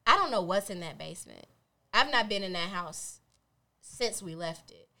 I don't know what's in that basement. I've not been in that house since we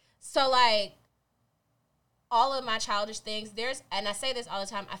left it. So, like, all of my childish things, and I say this all the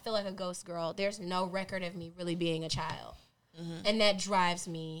time, I feel like a ghost girl. There's no record of me really being a child. Mm-hmm. And that drives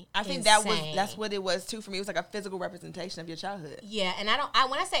me I think insane. that's what it was, too, for me. It was like a physical representation of your childhood. Yeah, and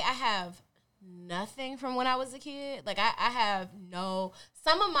when I say I have nothing from when I was a kid, like, I have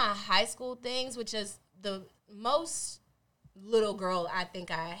some of my high school things, which is the most little girl I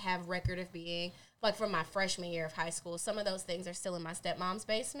think I have record of being, like, from my freshman year of high school. Some of those things are still in my stepmom's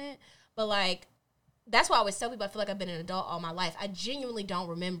basement, but, like, that's why I always tell people I feel like I've been an adult all my life. I genuinely don't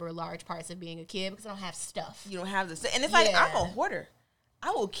remember large parts of being a kid because I don't have stuff. You don't have this. And it's like, I'm a hoarder. I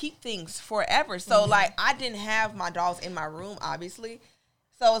will keep things forever. So, like, I didn't have my dolls in my room, obviously.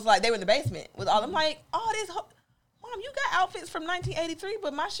 So, it's like, they were in the basement with all them, like, oh, this, Mom, you got outfits from 1983,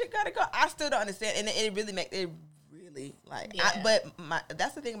 but my shit got to go. I still don't understand. And it really makes, like,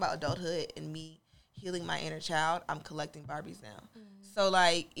 that's the thing about adulthood and me healing my inner child. I'm collecting Barbies now. Mm-hmm. So,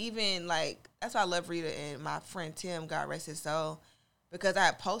 like, even, like, that's why I love Rita and my friend Tim, God rest his soul, because I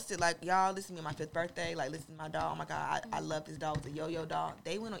had posted, like, y'all, listen to me on my 5th birthday. Like, listen to my doll. Oh, my God, I love this doll. It's a yo-yo doll.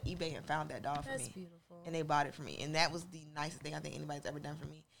 They went on eBay and found that doll for me. That's beautiful. And they bought it for me. And that was the nicest thing I think anybody's ever done for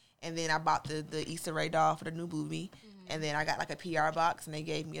me. And then I bought the Issa Rae doll for the new movie. Mm-hmm. And then I got, like, a PR box, and they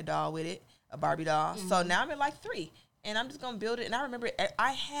gave me a doll with it, a Barbie doll. Mm-hmm. So now I'm at, like, 3. And I'm just going to build it. And I remember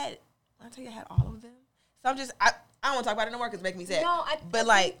I had all of them. So I'm just, I don't want to talk about it no more because it makes me sad. No,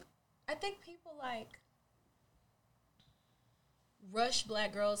 I think people, like, rush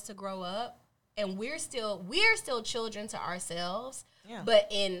black girls to grow up, and we're still children to ourselves. Yeah. But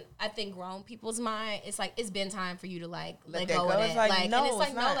in, I think, grown people's mind, it's like, it's been time for you to, like, let go of that. Like, no, and it's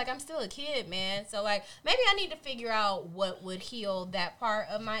like, not. no, like, I'm still a kid, man. So, like, maybe I need to figure out what would heal that part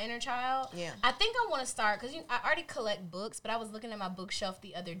of my inner child. Yeah. I think I want to start, because I already collect books, but I was looking at my bookshelf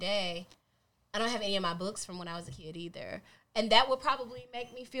the other day. I don't have any of my books from when I was a kid either. And that would probably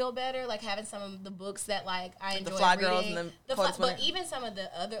make me feel better, like having some of the books that, like, I enjoy reading. The Fly Girls and but even some of the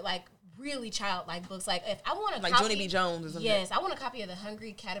other, like, really childlike books. Like, if I want a like copy... Junie B. Jones or something. Yes, I want a copy of The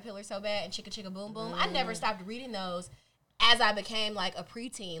Hungry Caterpillar so bad and Chicka Chicka Boom Boom. I never stopped reading those as I became, like, a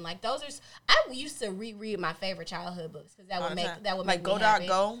preteen. Like, those are... I used to reread my favorite childhood books because that would make like me Go happy.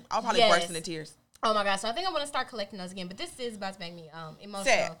 Dog Go? I'll probably burst into tears. Oh, my God. So I think I want to start collecting those again. But this is about to make me emotional.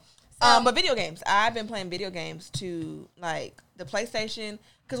 Sad. But video games. I've been playing video games to, like, the PlayStation.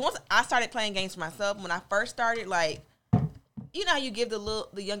 Because once I started playing games for myself, when I first started, like, you know how you give the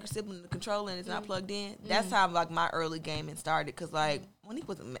younger sibling the controller and it's not plugged in? That's how, like, my early gaming started. Because, like, when he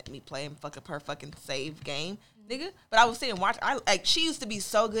wasn't me playing her fucking save game, nigga. But I was sitting and watching. Like, she used to be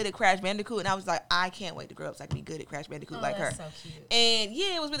so good at Crash Bandicoot. And I was like, I can't wait to grow up so I can be good at Crash Bandicoot like her. So cute. And,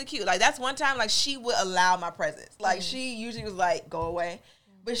 yeah, it was really cute. Like, that's one time, like, she would allow my presence. Like, she usually was like, go away.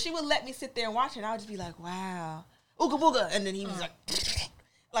 But she would let me sit there and watch it, and I would just be like, wow. Ooga booga. And then he was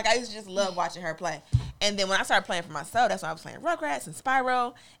like, I used to just love watching her play. And then when I started playing for myself, that's when I was playing Rugrats and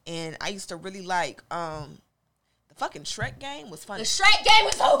Spyro. And I used to really like, the fucking Shrek game was fun. The Shrek game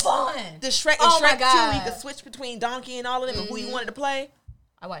was so fun. The Shrek and Shrek 2, you could switch between Donkey and all of them and who you wanted to play.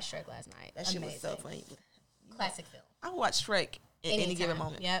 I watched Shrek last night. That shit was so funny. Classic film. I would watch Shrek at any given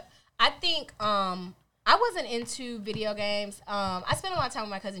moment. Yep. I think, I wasn't into video games. I spent a lot of time with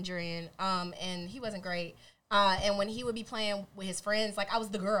my cousin Jurian, and he wasn't great. And when he would be playing with his friends, like, I was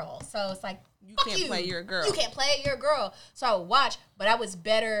the girl. So it's like, you can't play, you're a girl. You can't play, you're a girl. So I would watch, but I was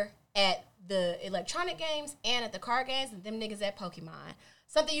better at the electronic games and at the card games than them niggas at Pokemon.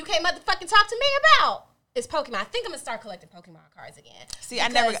 Something you can't motherfucking talk to me about is Pokemon. I think I'm going to start collecting Pokemon cards again. See, I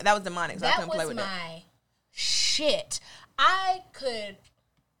never, that was demonic, so I couldn't play with that. That was my shit. I could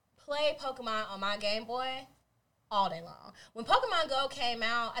play Pokemon on my Game Boy all day long. When Pokemon Go came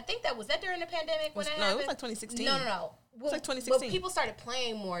out, I think that during the pandemic when that happened? No, it was like 2016. No. It was like 2016. But people started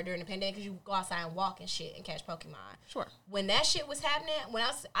playing more during the pandemic because you go outside and walk and shit and catch Pokemon. Sure. When that shit was happening, when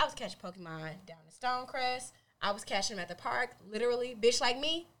I was catching Pokemon down in Stonecrest, I was catching them at the park. Literally, bitch like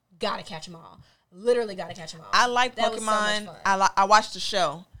me, gotta catch them all. Literally gotta catch them all. I like that Pokemon. Was so much fun. I watched the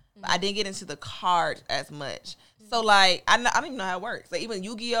show, but I didn't get into the cards as much. So, like, I don't even know how it works. Like, even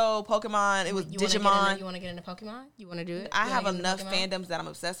Yu-Gi-Oh!, Pokemon, it was Digimon. You want to get into Pokemon? You want to do it? I have enough fandoms that I'm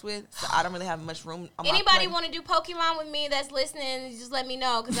obsessed with, so I don't really have much room on my Anybody plate. want to do Pokemon with me that's listening, just let me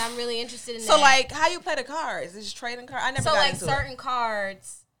know, because I'm really interested in that. So, like, how you play the cards? Is it just trading cards? I never got into it. So, like, certain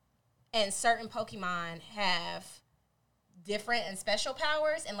cards and certain Pokemon have different and special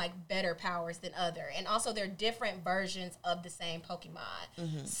powers and like better powers than other, and also they're different versions of the same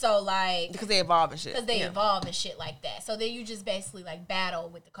Pokemon. So like because they evolve and shit. Because they evolve and shit like that. So then you just basically like battle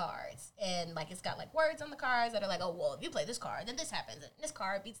with the cards, and like it's got like words on the cards that are like, oh well, if you play this card, then this happens, and this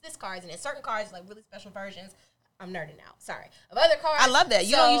card beats this card, and then certain cards like really special versions. I'm nerding out. Sorry. Of other cards. I love that.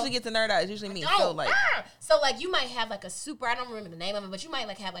 You don't usually get to nerd out. It's usually me. So like you might have like a super. I don't remember the name of it, but you might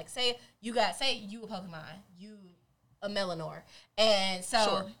like have like say you a Pokemon, you a Melanor, and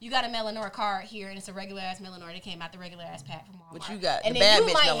so you got a Melanor card here, and it's a regular ass Melanor that came out the regular ass pack from Walmart. What you got? And the then bad you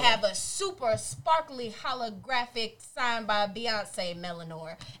bitch might Melanor. have a super sparkly holographic signed by Beyonce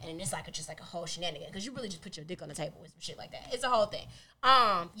Melanor, and then it's like just like a whole shenanigan because you really just put your dick on the table with some shit like that. It's a whole thing.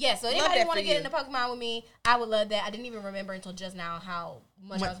 Yeah. So anybody want to get into Pokemon with me? I would love that. I didn't even remember until just now how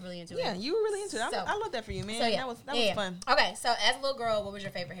much I was really into it. Yeah, you were really into it. I love that for you, man. So, that was fun. Okay, so as a little girl, what was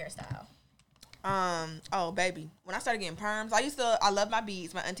your favorite hairstyle? Oh baby, when I started getting perms, I love my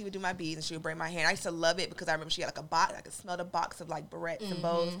beads. My auntie would do my beads and she would braid my hair. And I used to love it because I remember she had like a box. I could smell the box of like barrettes and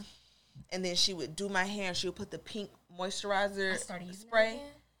bows. And then she would do my hair and she would put the pink moisturizer spray.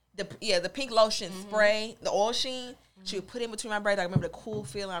 The pink lotion spray, the oil sheen. She would put it in between my braids. I remember the cool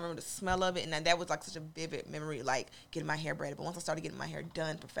feeling. I remember the smell of it. And that was like such a vivid memory, like getting my hair braided. But once I started getting my hair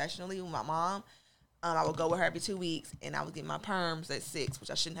done professionally with my mom, I would go with her every 2 weeks, and I would get my perms at 6,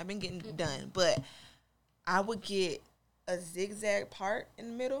 which I shouldn't have been getting done. But I would get a zigzag part in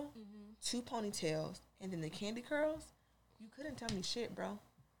the middle, 2 ponytails, and then the candy curls. You couldn't tell me shit, bro.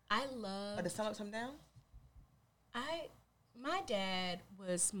 Or the sum up, sum down. My dad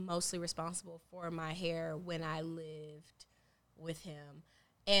was mostly responsible for my hair when I lived with him.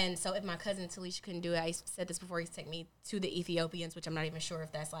 And so if my cousin Talisha couldn't do it, I said this before, he used to take me to the Ethiopians, which I'm not even sure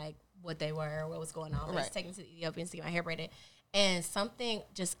if that's like what they were or what was going on. But he used to take me to the Ethiopians to get my hair braided. And something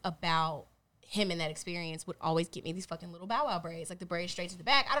just about him in that experience would always get me these fucking little Bow Wow braids, like the braids straight to the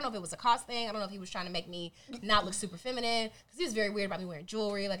back. I don't know if it was a cost thing. I don't know if he was trying to make me not look super feminine, because he was very weird about me wearing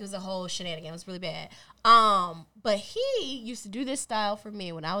jewelry. Like, it was a whole shenanigan. It was really bad. But he used to do this style for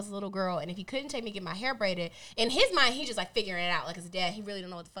me when I was a little girl, and if he couldn't take me to get my hair braided, in his mind, he just like figuring it out. Like, as a dad, he really don't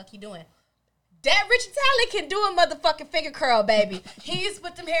know what the fuck he doing. Dad Richard Talley can do a motherfucking finger curl, baby. He used to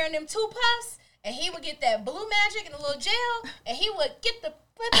put them hair in them 2 puffs, and he would get that blue magic and a little gel, and he would get the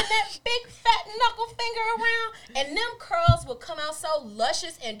flipping that big fat knuckle finger around, and them curls would come out so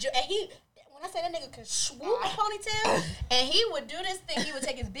luscious and he. When I say that nigga can swoop a ponytail, and he would do this thing, he would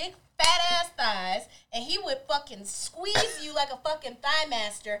take his big fat ass thighs, and he would fucking squeeze you like a fucking thigh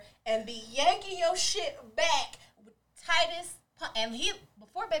master, and be yanking your shit back with tightest. And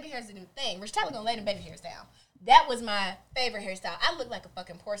before baby hair is a new thing, Rich Tyler gonna lay them baby hairs down. That was my favorite hairstyle. I look like a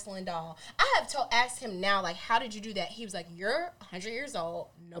fucking porcelain doll. I have asked him now, like, how did you do that? He was like, you're 100 years old.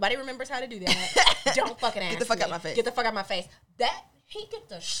 Nobody remembers how to do that. Don't fucking ask me. Get the fuck out my face. Get the fuck out my face. He get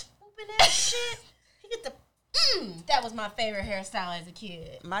the swooping ass shit. He get the, that was my favorite hairstyle as a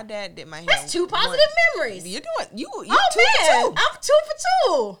kid. My dad did my hair. That's 2 positive memories. You're doing, you oh, two man. for 2. I'm 2 for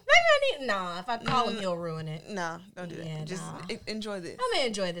 2. Maybe I need, if I call him, he'll ruin it. Nah, don't do that. Just enjoy this. I'm going to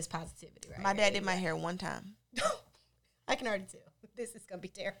enjoy this positivity right My dad did my hair one time. I can already tell. This is going to be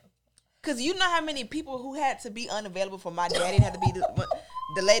terrible. Because you know how many people who had to be unavailable for my daddy had to be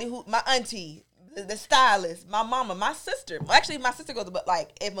the lady who, my auntie, the stylist, my mama, my sister. Well, actually, my sister goes, but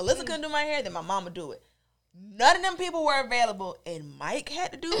like, if Melissa couldn't do my hair, then my mama do it. None of them people were available, and Mike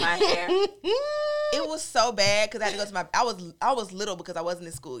had to do my hair. It was so bad because I had to go to I was little because I wasn't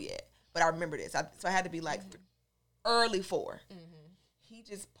in school yet, but I remember this. So I had to be like early 4. He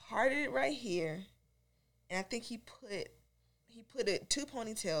just parted it right here, and I think he put 2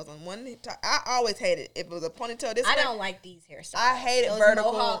 ponytails on one top. I always hated if it was a ponytail this way. I don't like these hairstyles. I hated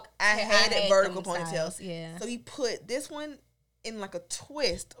vertical. I hated vertical ponytails. Yeah. So he put this one in like a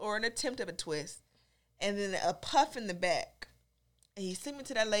twist or an attempt of a twist, and then a puff in the back. And he sent me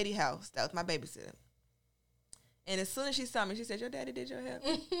to that lady house. That was my babysitter. And as soon as she saw me, she said, "Your daddy did your hair?"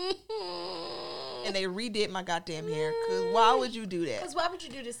 And they redid my goddamn hair. Because why would you do that? Because why would you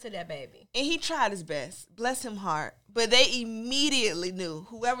do this to that baby? And he tried his best. Bless him heart. But they immediately knew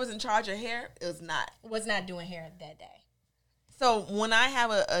whoever's in charge of hair was not doing hair that day. So when I have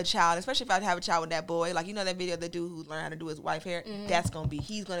a child, especially if I have a child with that boy, like, you know that video of the dude who learned how to do his wife hair?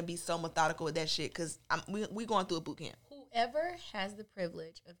 He's going to be so methodical with that shit because we going through a boot camp. Whoever has the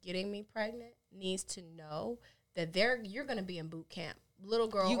privilege of getting me pregnant needs to know that you're going to be in boot camp. Little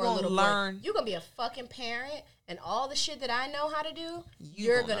girl or little boy. You're going to be a fucking parent, and all the shit that I know how to do,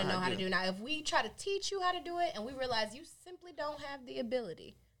 you're going to know how to do. Now, if we try to teach you how to do it and we realize you simply don't have the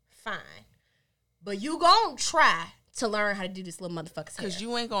ability, fine. But you going to try to learn how to do this little motherfucker's hair. Because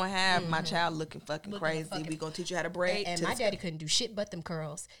you ain't going to have my child looking fucking crazy. We going to teach you how to braid. And my daddy couldn't do shit but them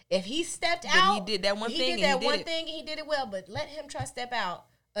curls. If he stepped out. He did that one thing. And he did it well. But let him try to step out.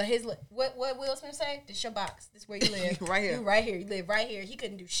 What Will Smith say? This your box. This where you live. Right here. You right here. You live right here. He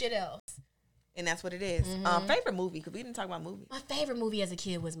couldn't do shit else. And that's what it is. Favorite movie? Because we didn't talk about movies. My favorite movie as a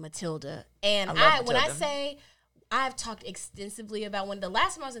kid was Matilda. And when I say I've talked extensively about the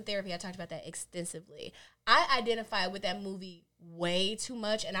last time I was in therapy, I talked about that extensively. I identified with that movie way too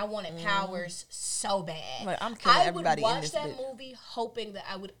much, and I wanted powers so bad. Like, I'm killing everybody in this I would watch that movie hoping that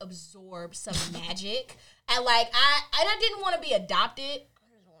I would absorb some magic, and I didn't want to be adopted. I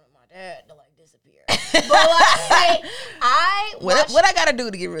just wanted my dad to disappear. But what I gotta do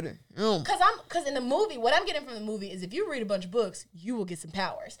to get rid of him? Because in the movie, what I'm getting from the movie is if you read a bunch of books, you will get some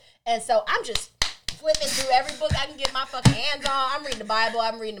powers, and so I'm just flipping through every book I can get my fucking hands on. I'm reading the Bible.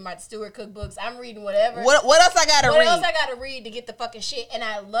 I'm reading my Stewart cookbooks. I'm reading whatever. What else I gotta read? What else I gotta read to get the fucking shit? And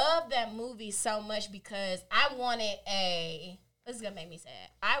I love that movie so much because I wanted this is gonna make me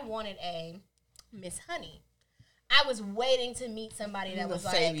sad. I wanted a Miss Honey. I was waiting to meet somebody that was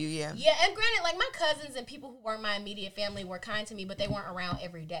save you, yeah. Yeah, and granted, my cousins and people who weren't my immediate family were kind to me, but they weren't around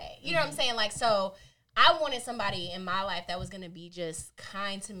every day. You know what I'm saying? So I wanted somebody in my life that was going to be just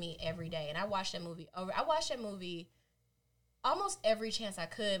kind to me every day. And I watched that movie almost every chance I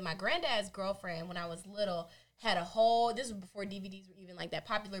could. My granddad's girlfriend, when I was little, had this was before DVDs were even that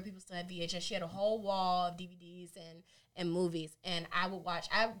popular. People still had VHS. She had a whole wall of DVDs and movies. And I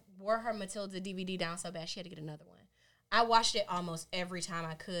wore her Matilda DVD down so bad she had to get another one. I watched it almost every time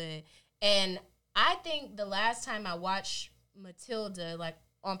I could. And I think the last time I watched Matilda,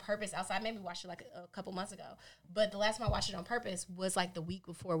 on purpose outside. Maybe watched it a couple months ago. But the last time I watched it on purpose was the week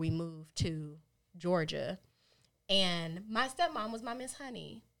before we moved to Georgia. And my stepmom was my Miss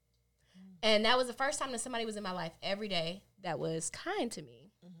Honey. And that was the first time that somebody was in my life every day that was kind to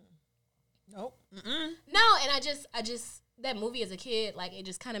me. Nope. No, and I just that movie as a kid, it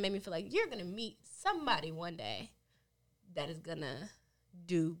just kind of made me feel like you're going to meet somebody one day that is going to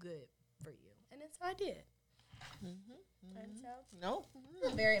do good for you. And that's what I did. And so, no,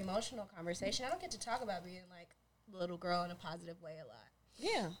 it's a very emotional conversation. I don't get to talk about being a little girl in a positive way a lot.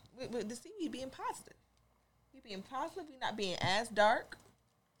 Yeah, with the see, we being positive. We being positive. We not being as dark.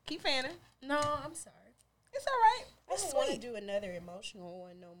 Keep fanning. No, I'm sorry. It's all right. I don't want to do another emotional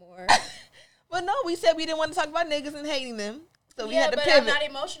one no more. Well, no, we said we didn't want to talk about niggas and hating them, so we had to but pivot. I'm not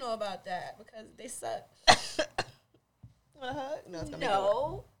emotional about that because they suck. Want a hug? No, it's gonna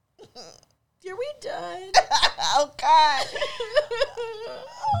no. Are we done? Oh, God.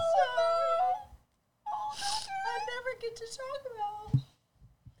 I never get to talk about.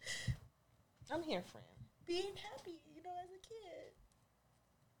 I'm here, friend. Being happy, as a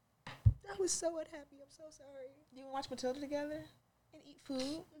kid. I was so unhappy. I'm so sorry. You watch Matilda together and eat food?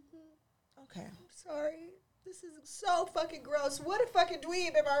 Mm-hmm. Okay. I'm sorry. This is so fucking gross. What a fucking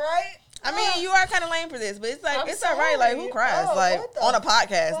dweeb, am I right? I mean, you are kind of lame for this, but it's it's all right. Who cries? On a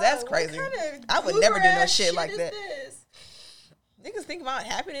podcast. That's crazy. I would never do no shit like that. Niggas think about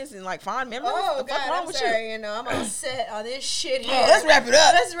happiness and fond memories. Oh, God, I'm sorry. I'm all set on this shit here. Let's wrap it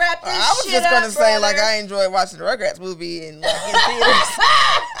up. Let's wrap this shit up, I was just going to say, I enjoyed watching the Rugrats movie and in theaters.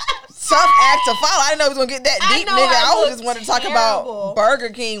 Tough act to follow. I didn't know it was going to get that deep, nigga. I just wanted to talk about Burger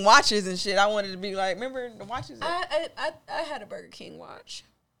King watches and shit. I wanted to be remember the watches? I had a Burger King watch.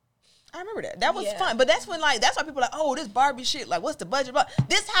 I remember that. That was fun. But that's when, that's why people are oh, this Barbie shit. What's the budget?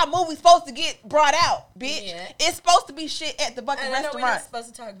 This how movies supposed to get brought out, bitch. Yeah. It's supposed to be shit at the fucking restaurant. I know we're not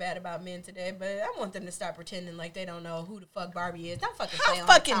supposed to talk bad about men today, but I want them to stop pretending like they don't know who the fuck Barbie is. Don't fucking play on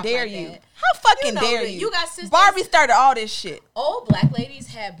fucking top dare like you? That. How fucking dare you? You got sisters. Barbie started all this shit. Old black ladies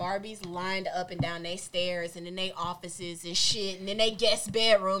had Barbies lined up and down their stairs and in their offices and shit, and in their guest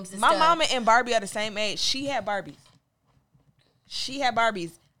bedrooms and My stuff. My mama and Barbie are the same age. She had Barbies.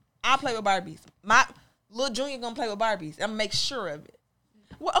 I play with Barbies. My little Junior gonna play with Barbies. I'm gonna make sure of it.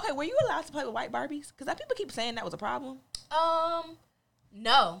 Well, okay, were you allowed to play with white Barbies? Because people keep saying that was a problem.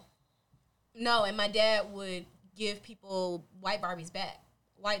 No. No, and my dad would give people white Barbies back.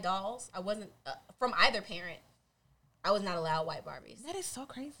 White dolls. I wasn't, from either parent, I was not allowed white Barbies. That is so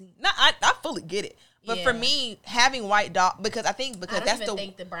crazy. No, I fully get it. But for me, having white doll, because I don't even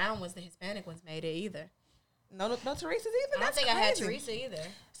think the brown ones, the Hispanic ones made it either. No Teresa's either? I don't think I had Teresa either.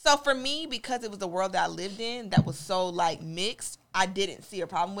 So for me, because it was the world that I lived in that was so like mixed, I didn't see a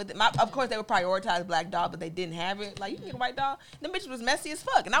problem with it. Of course, they would prioritize black doll, but they didn't have it. Like, you can get a white doll. Them bitches was messy as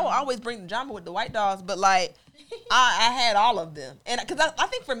fuck. And I would always bring the drama with the white dolls, but like, I had all of them. And because I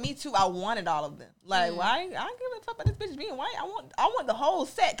think for me too, I wanted all of them. Like, why? I don't give a fuck about this bitch being white. I want the whole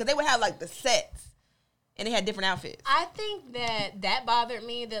set, because they would have like the sets. And they had different outfits. I think that bothered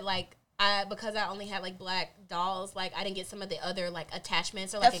me, that like, because I only had like black dolls, like I didn't get some of the other like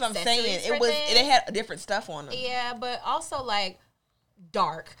attachments or like accessories. That's what I'm saying. They had different stuff on them. Yeah, but also like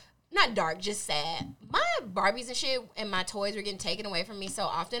not dark, just sad. My Barbies and shit and my toys were getting taken away from me so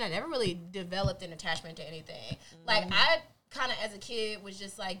often. I never really developed an attachment to anything. Like, I kind of as a kid was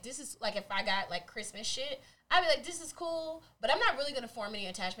just like, this is like, if I got like Christmas shit, I'd be like, this is cool, but I'm not really going to form any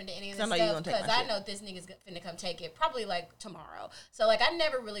attachment to any of this stuff, because I know this nigga's finna come take it probably like tomorrow. So like, I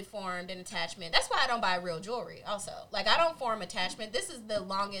never really formed an attachment. That's why I don't buy real jewelry also. Like, I don't form attachment. This is the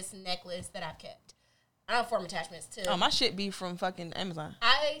longest necklace that I've kept. I don't form attachments to. Oh, my shit be from fucking Amazon.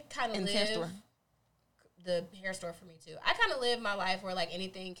 I kind of live the hair store for me too. I kind of live my life where like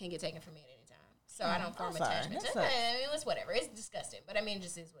anything can get taken from me at any time. So I don't form attachments. It's whatever. It's disgusting, but I mean, it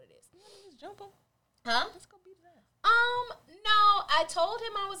just is what it is. Just jump him. Huh? Let's go beat his ass. No. I told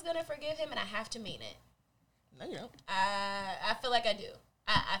him I was gonna forgive him, and I have to mean it. No, you don't. I feel like I do.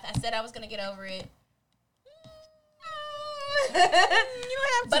 I said I was gonna get over it. You don't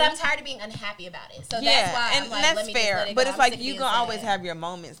have to. But I'm tired of being unhappy about it. So that's why I'm like, that's let me fair. just let it but go. it's like you gonna always have your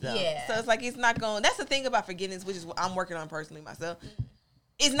moments though. Yeah. So it's like it's not going. That's the thing about forgiveness, which is what I'm working on personally myself.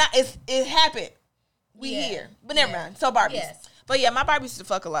 It's not. It happened. We here, but never mind. So Barbies. Yes. But yeah, my Barbies used to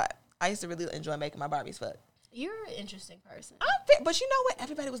fuck a lot. I used to really enjoy making my Barbies fuck. You're an interesting person. But you know what?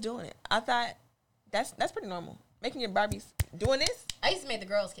 Everybody was doing it. I thought that's pretty normal. Making your Barbies doing this. I used to make the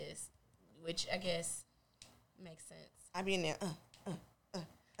girls kiss, which I guess makes sense. I be in there.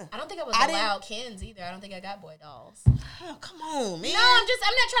 I don't think I was allowed Kens either. I don't think I got boy dolls. Oh, come on, man. No, I'm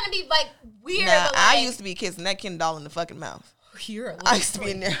not trying to be like weird. Nah, but, like, I used to be kissing that Ken doll in the fucking mouth. I used to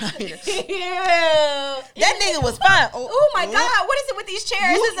be in there. That nigga was fine. Oh my God, what is it with these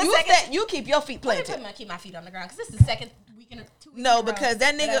chairs? You keep your feet planted. I keep my feet on the ground because this is the second weekend. 2 weeks. No, because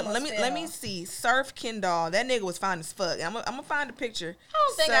that nigga. Let me see. Surf Ken doll. That nigga was fine as fuck. I'm gonna find a picture. I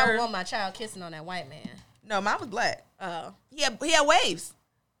don't think I would want my child kissing on that white man. No, mine was black. Oh, he had waves.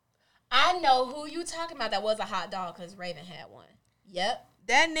 I know who you talking about. That was a hot dog because Raven had one. Yep.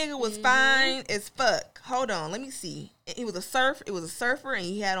 That nigga was fine as fuck. Hold on, let me see. It was a surfer, and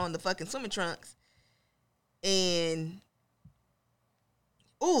he had on the fucking swimming trunks. And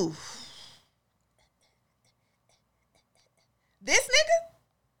ooh, this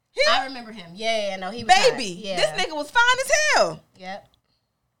nigga. I remember him. Yeah, no, he was baby. Yeah. This nigga was fine as hell. Yep.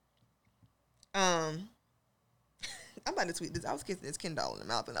 I'm about to tweet this. I was kissing this Ken doll in the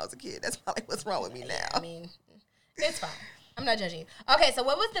mouth when I was a kid. That's probably what's wrong with me now. I mean, it's fine. I'm not judging you. Okay, so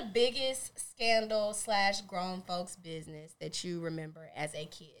what was the biggest scandal / grown folks business that you remember as a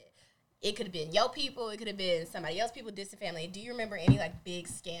kid? It could have been your people. It could have been somebody else's people, distant family. Do you remember any like big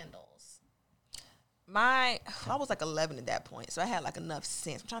scandals? I was like 11 at that point, so I had like enough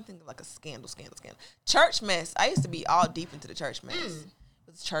sense. I'm trying to think of like a scandal. Church mess. I used to be all deep into the church mess.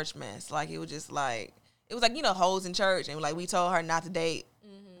 It was church mess. Like it was just like. It was like, you know, hoes in church, and like we told her not to date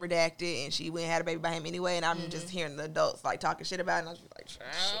Redacted, and she went and had a baby by him anyway, and I'm just hearing the adults like talking shit about it, and I was just like, shit.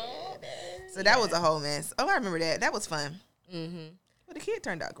 So that was a whole mess. Oh, I remember that. That was fun. Well, the kid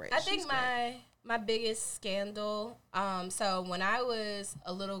turned out great. I think my biggest scandal, so when I was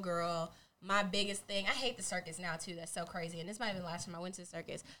a little girl, my biggest thing, I hate the circus now too, that's so crazy, and this might have been the last time I went to the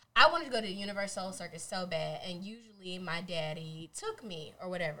circus. I wanted to go to the Universal Circus so bad, and usually my daddy took me or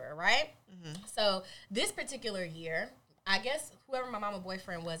whatever, right? So this particular year, I guess whoever my mama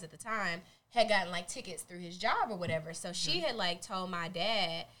boyfriend was at the time had gotten like tickets through his job or whatever, so she had like told my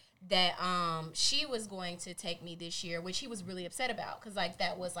dad that she was going to take me this year, which he was really upset about because like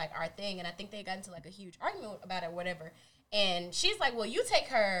that was like our thing, and I think they got into like a huge argument about it or whatever, and she's like, well, you take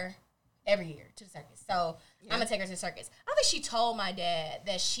her every year to the circus. So I'm going to take her to the circus. I don't think she told my dad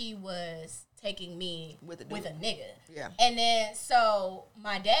that she was taking me with a nigga. Yeah. And then, so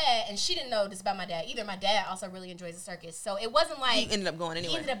my dad, and she didn't know this about my dad either. My dad also really enjoys the circus. So it wasn't like... He ended up going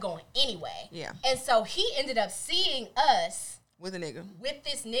anyway. Yeah. And so he ended up seeing us... With a nigga. With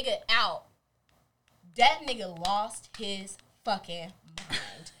this nigga out. That nigga lost his fucking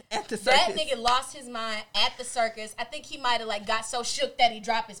mind. At the circus. That nigga lost his mind at the circus. I think he might have like got so shook that he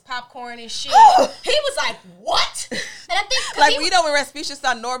dropped his popcorn and shit. He was like, "What?" And I think like when Rasputia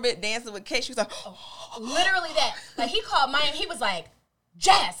saw Norbit dancing with Kate, she was like, literally that. Like he called mine. He was like,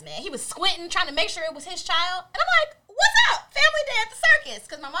 "Jasmine." He was squinting, trying to make sure it was his child. And I'm like, "What's up? Family day at the circus?"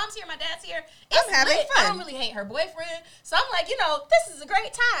 Because my mom's here, my dad's here. I'm having fun. I don't really hate her boyfriend, so I'm like, this is a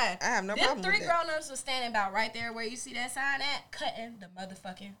great time. I have no problem with that. 3 grown-ups was standing about right there where you see that sign at, cutting the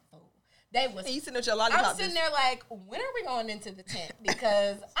motherfucking food. They was. And you sitting with your lollipop. I'm sitting there like, when are we going into the tent?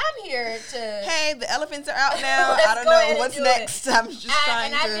 Because I'm here to. Hey, the elephants are out now. I don't know what's next. I'm just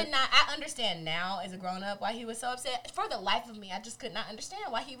trying to. I understand now as a grown up why he was so upset. For the life of me, I just could not understand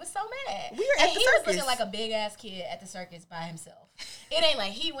why he was so mad. We were at the circus. He was looking like a big ass kid at the circus by himself. It ain't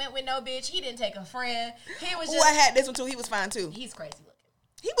like he went with no bitch. He didn't take a friend. He was just. I had this one too. He was fine too. He's crazy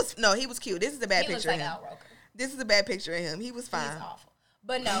looking. He was cute. This is a bad picture of him. Al Roker. This is a bad picture of him. He was fine. He's awful.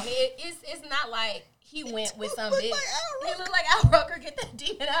 But no, it's not like he went with some bitch. Like he looked like Al Roker. Get that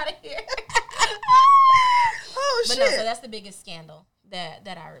demon out of here. Oh, but shit. No, so that's the biggest scandal that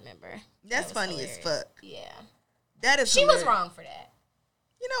I remember. That's funny hilarious. As fuck. Yeah. That is She hilarious. was wrong for that.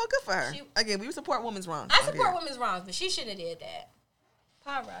 Good for her. Again, we support women's wrongs. I support women's wrongs, but she shouldn't have did that.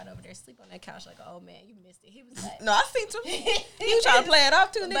 Paul Rod over there sleep on that couch like an old man. You missed it. He was like, no, I seen too. He was trying to play it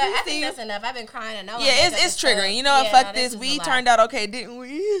off too. But I think that's enough. I've been crying. I know. Yeah, it's triggering. You know what? Fuck this. We turned out okay, didn't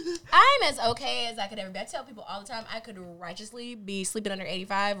we? I'm as okay as I could ever be. I tell people all the time I could righteously be sleeping under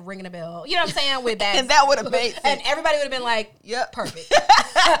 85, ringing a bell. You know what I'm saying? With that, and that would have made sense. And everybody would have been like, "Yep, perfect."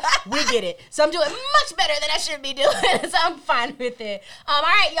 We get it. So I'm doing much better than I should be doing. So I'm fine with it. All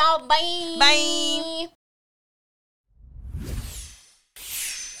right, y'all. Bye. Bye.